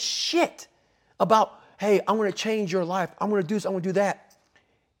so much shit about, hey, I'm going to change your life. I'm going to do this. I'm going to do that.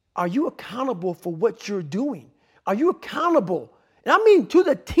 Are you accountable for what you're doing? Are you accountable? And I mean to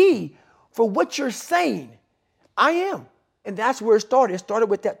the T for what you're saying. I am. And that's where it started. It started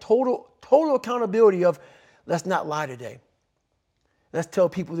with that total accountability of, let's not lie today. Let's tell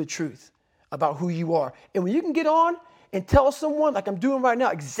people the truth about who you are. And when you can get on and tell someone, like I'm doing right now,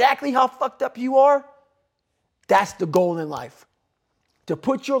 exactly how fucked up you are, that's the goal in life. To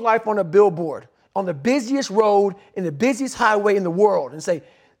put your life on a billboard, on the busiest road, in the busiest highway in the world, and say,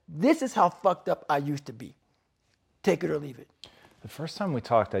 this is how fucked up I used to be. Take it or leave it. The first time we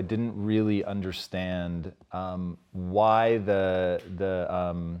talked, I didn't really understand why the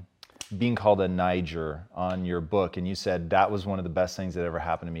being called a Niger on your book, and you said that was one of the best things that ever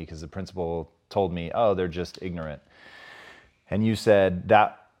happened to me because the principal told me, oh, they're just ignorant. And you said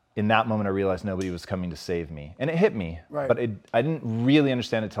that in that moment I realized nobody was coming to save me. And it hit me, right. But I didn't really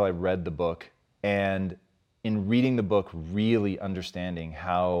understand it until I read the book. And in reading the book, really understanding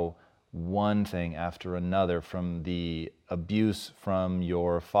how one thing after another, from the abuse from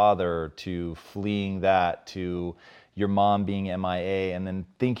your father to fleeing that to your mom being MIA and then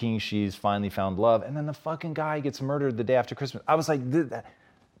thinking she's finally found love, and then the fucking guy gets murdered the day after Christmas. I was like,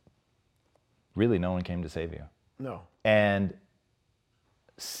 really, no one came to save you. No. And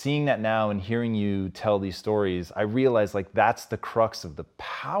seeing that now and hearing you tell these stories, I realized like that's the crux of the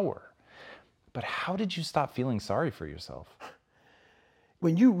power. But how did you stop feeling sorry for yourself?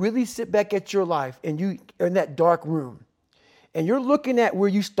 When you really sit back at your life and you are in that dark room and you're looking at where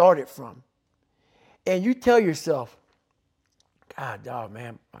you started from and you tell yourself, God, dog,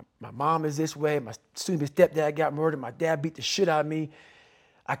 man, my mom is this way. My soon-to-be stepdad got murdered. My dad beat the shit out of me.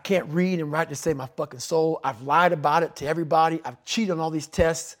 I can't read and write to save my fucking soul. I've lied about it to everybody. I've cheated on all these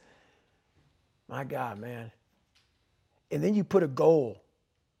tests. My God, man. And then you put a goal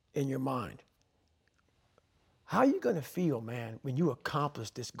in your mind. How are you going to feel, man, when you accomplish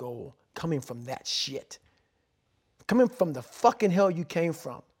this goal coming from that shit? Coming from the fucking hell you came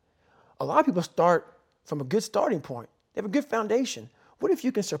from. A lot of people start from a good starting point. They have a good foundation. What if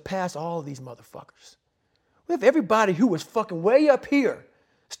you can surpass all of these motherfuckers? What if everybody who was fucking way up here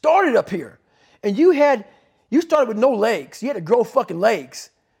started up here, and you started with no legs. You had to grow fucking legs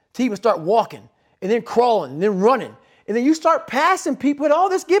to even start walking, and then crawling, and then running, and then you start passing people with all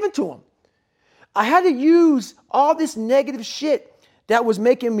this given to them. I had to use all this negative shit that was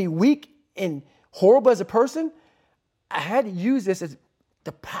making me weak and horrible as a person. I had to use this as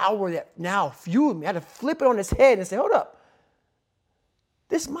the power that now fueled me. I had to flip it on its head and say, hold up,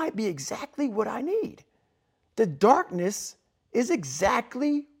 this might be exactly what I need. The darkness is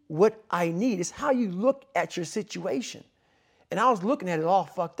exactly what I need. It's how you look at your situation. And I was looking at it all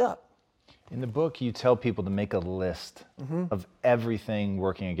fucked up. In the book, you tell people to make a list of everything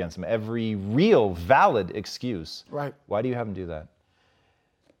working against them, every real, valid excuse. Right. Why do you have them do that?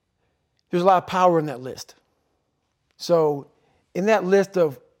 There's a lot of power in that list. So in that list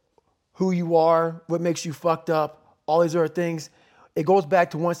of who you are, what makes you fucked up, all these other things, it goes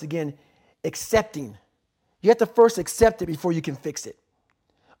back to, once again, accepting. You have to first accept it before you can fix it.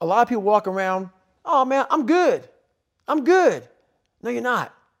 A lot of people walk around, oh man, I'm good. I'm good. No, you're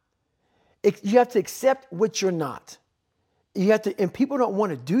not. You have to accept what you're not. You have to, and people don't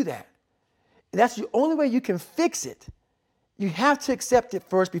want to do that. That's the only way you can fix it. You have to accept it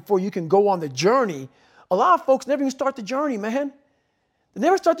first before you can go on the journey. A lot of folks never even start the journey, man. They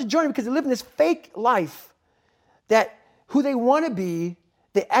never start the journey because they live in this fake life that who they want to be,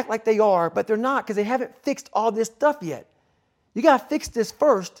 they act like they are, but they're not because they haven't fixed all this stuff yet. You got to fix this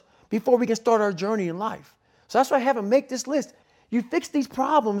first before we can start our journey in life. So that's why I have them make this list. You fix these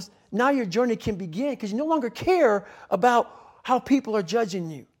problems, now your journey can begin because you no longer care about how people are judging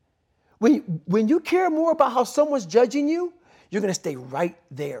you. When you care more about how someone's judging you, you're going to stay right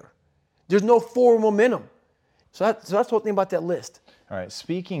there. There's no forward momentum. So that's the whole thing about that list. All right,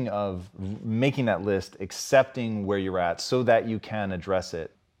 speaking of making that list, accepting where you're at so that you can address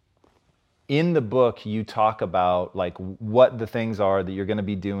it. In the book, you talk about like what the things are that you're going to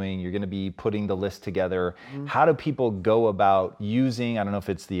be doing. You're going to be putting the list together. Mm-hmm. How do people go about using, I don't know if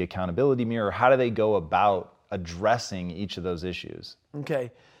it's the accountability mirror, how do they go about addressing each of those issues?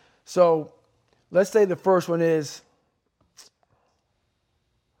 Okay, so let's say the first one is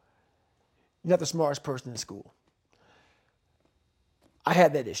you're not the smartest person in school. I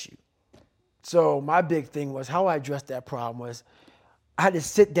had that issue. So my big thing was how I addressed that problem was I had to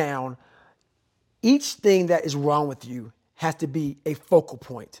sit down. Each thing that is wrong with you has to be a focal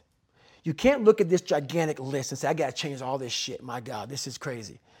point. You can't look at this gigantic list and say, I got to change all this shit. My God, this is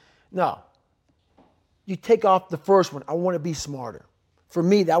crazy. No. You take off the first one. I want to be smarter. For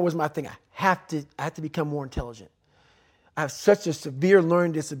me, that was my thing. I have to become more intelligent. I have such a severe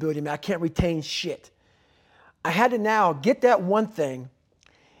learning disability. I can't retain shit. I had to now get that one thing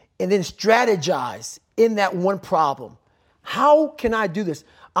and then strategize in that one problem. How can I do this?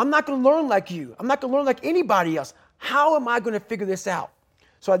 I'm not going to learn like you. I'm not going to learn like anybody else. How am I going to figure this out?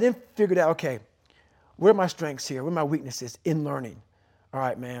 So I then figured out, okay, where are my strengths here? Where are my weaknesses in learning? All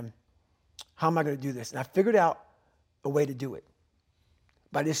right, man, how am I going to do this? And I figured out a way to do it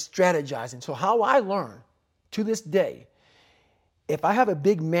by just strategizing. So how I learn to this day, if I have a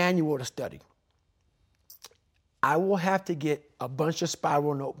big manual to study, I will have to get a bunch of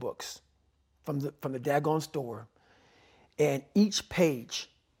spiral notebooks from the daggone store. And each page,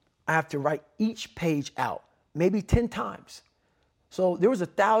 I have to write each page out, maybe 10 times. So there was a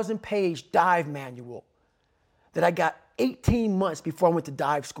 1,000-page dive manual that I got 18 months before I went to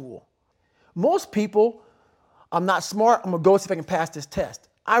dive school. Most people, I'm not smart, I'm gonna go see if I can pass this test.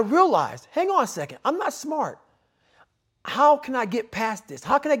 I realized, hang on a second, I'm not smart. how can I get past this?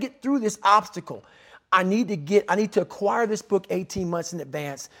 How can I get through this obstacle? I need to acquire this book 18 months in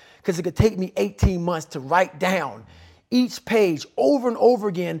advance because it could take me 18 months to write down each page over and over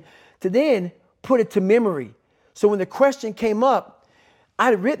again to then put it to memory. So when the question came up, I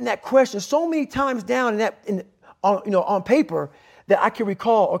had written that question so many times down on paper that I can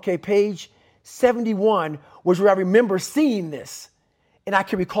recall, okay, page 71 was where I remember seeing this, and I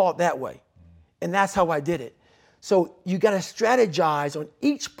can recall it that way. And that's how I did it. So you got to strategize on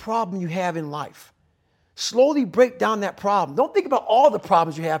each problem you have in life. Slowly break down that problem. Don't think about all the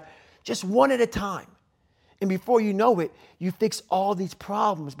problems you have, just one at a time. And before you know it, you fix all these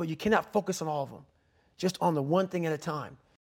problems, but you cannot focus on all of them, just on the one thing at a time.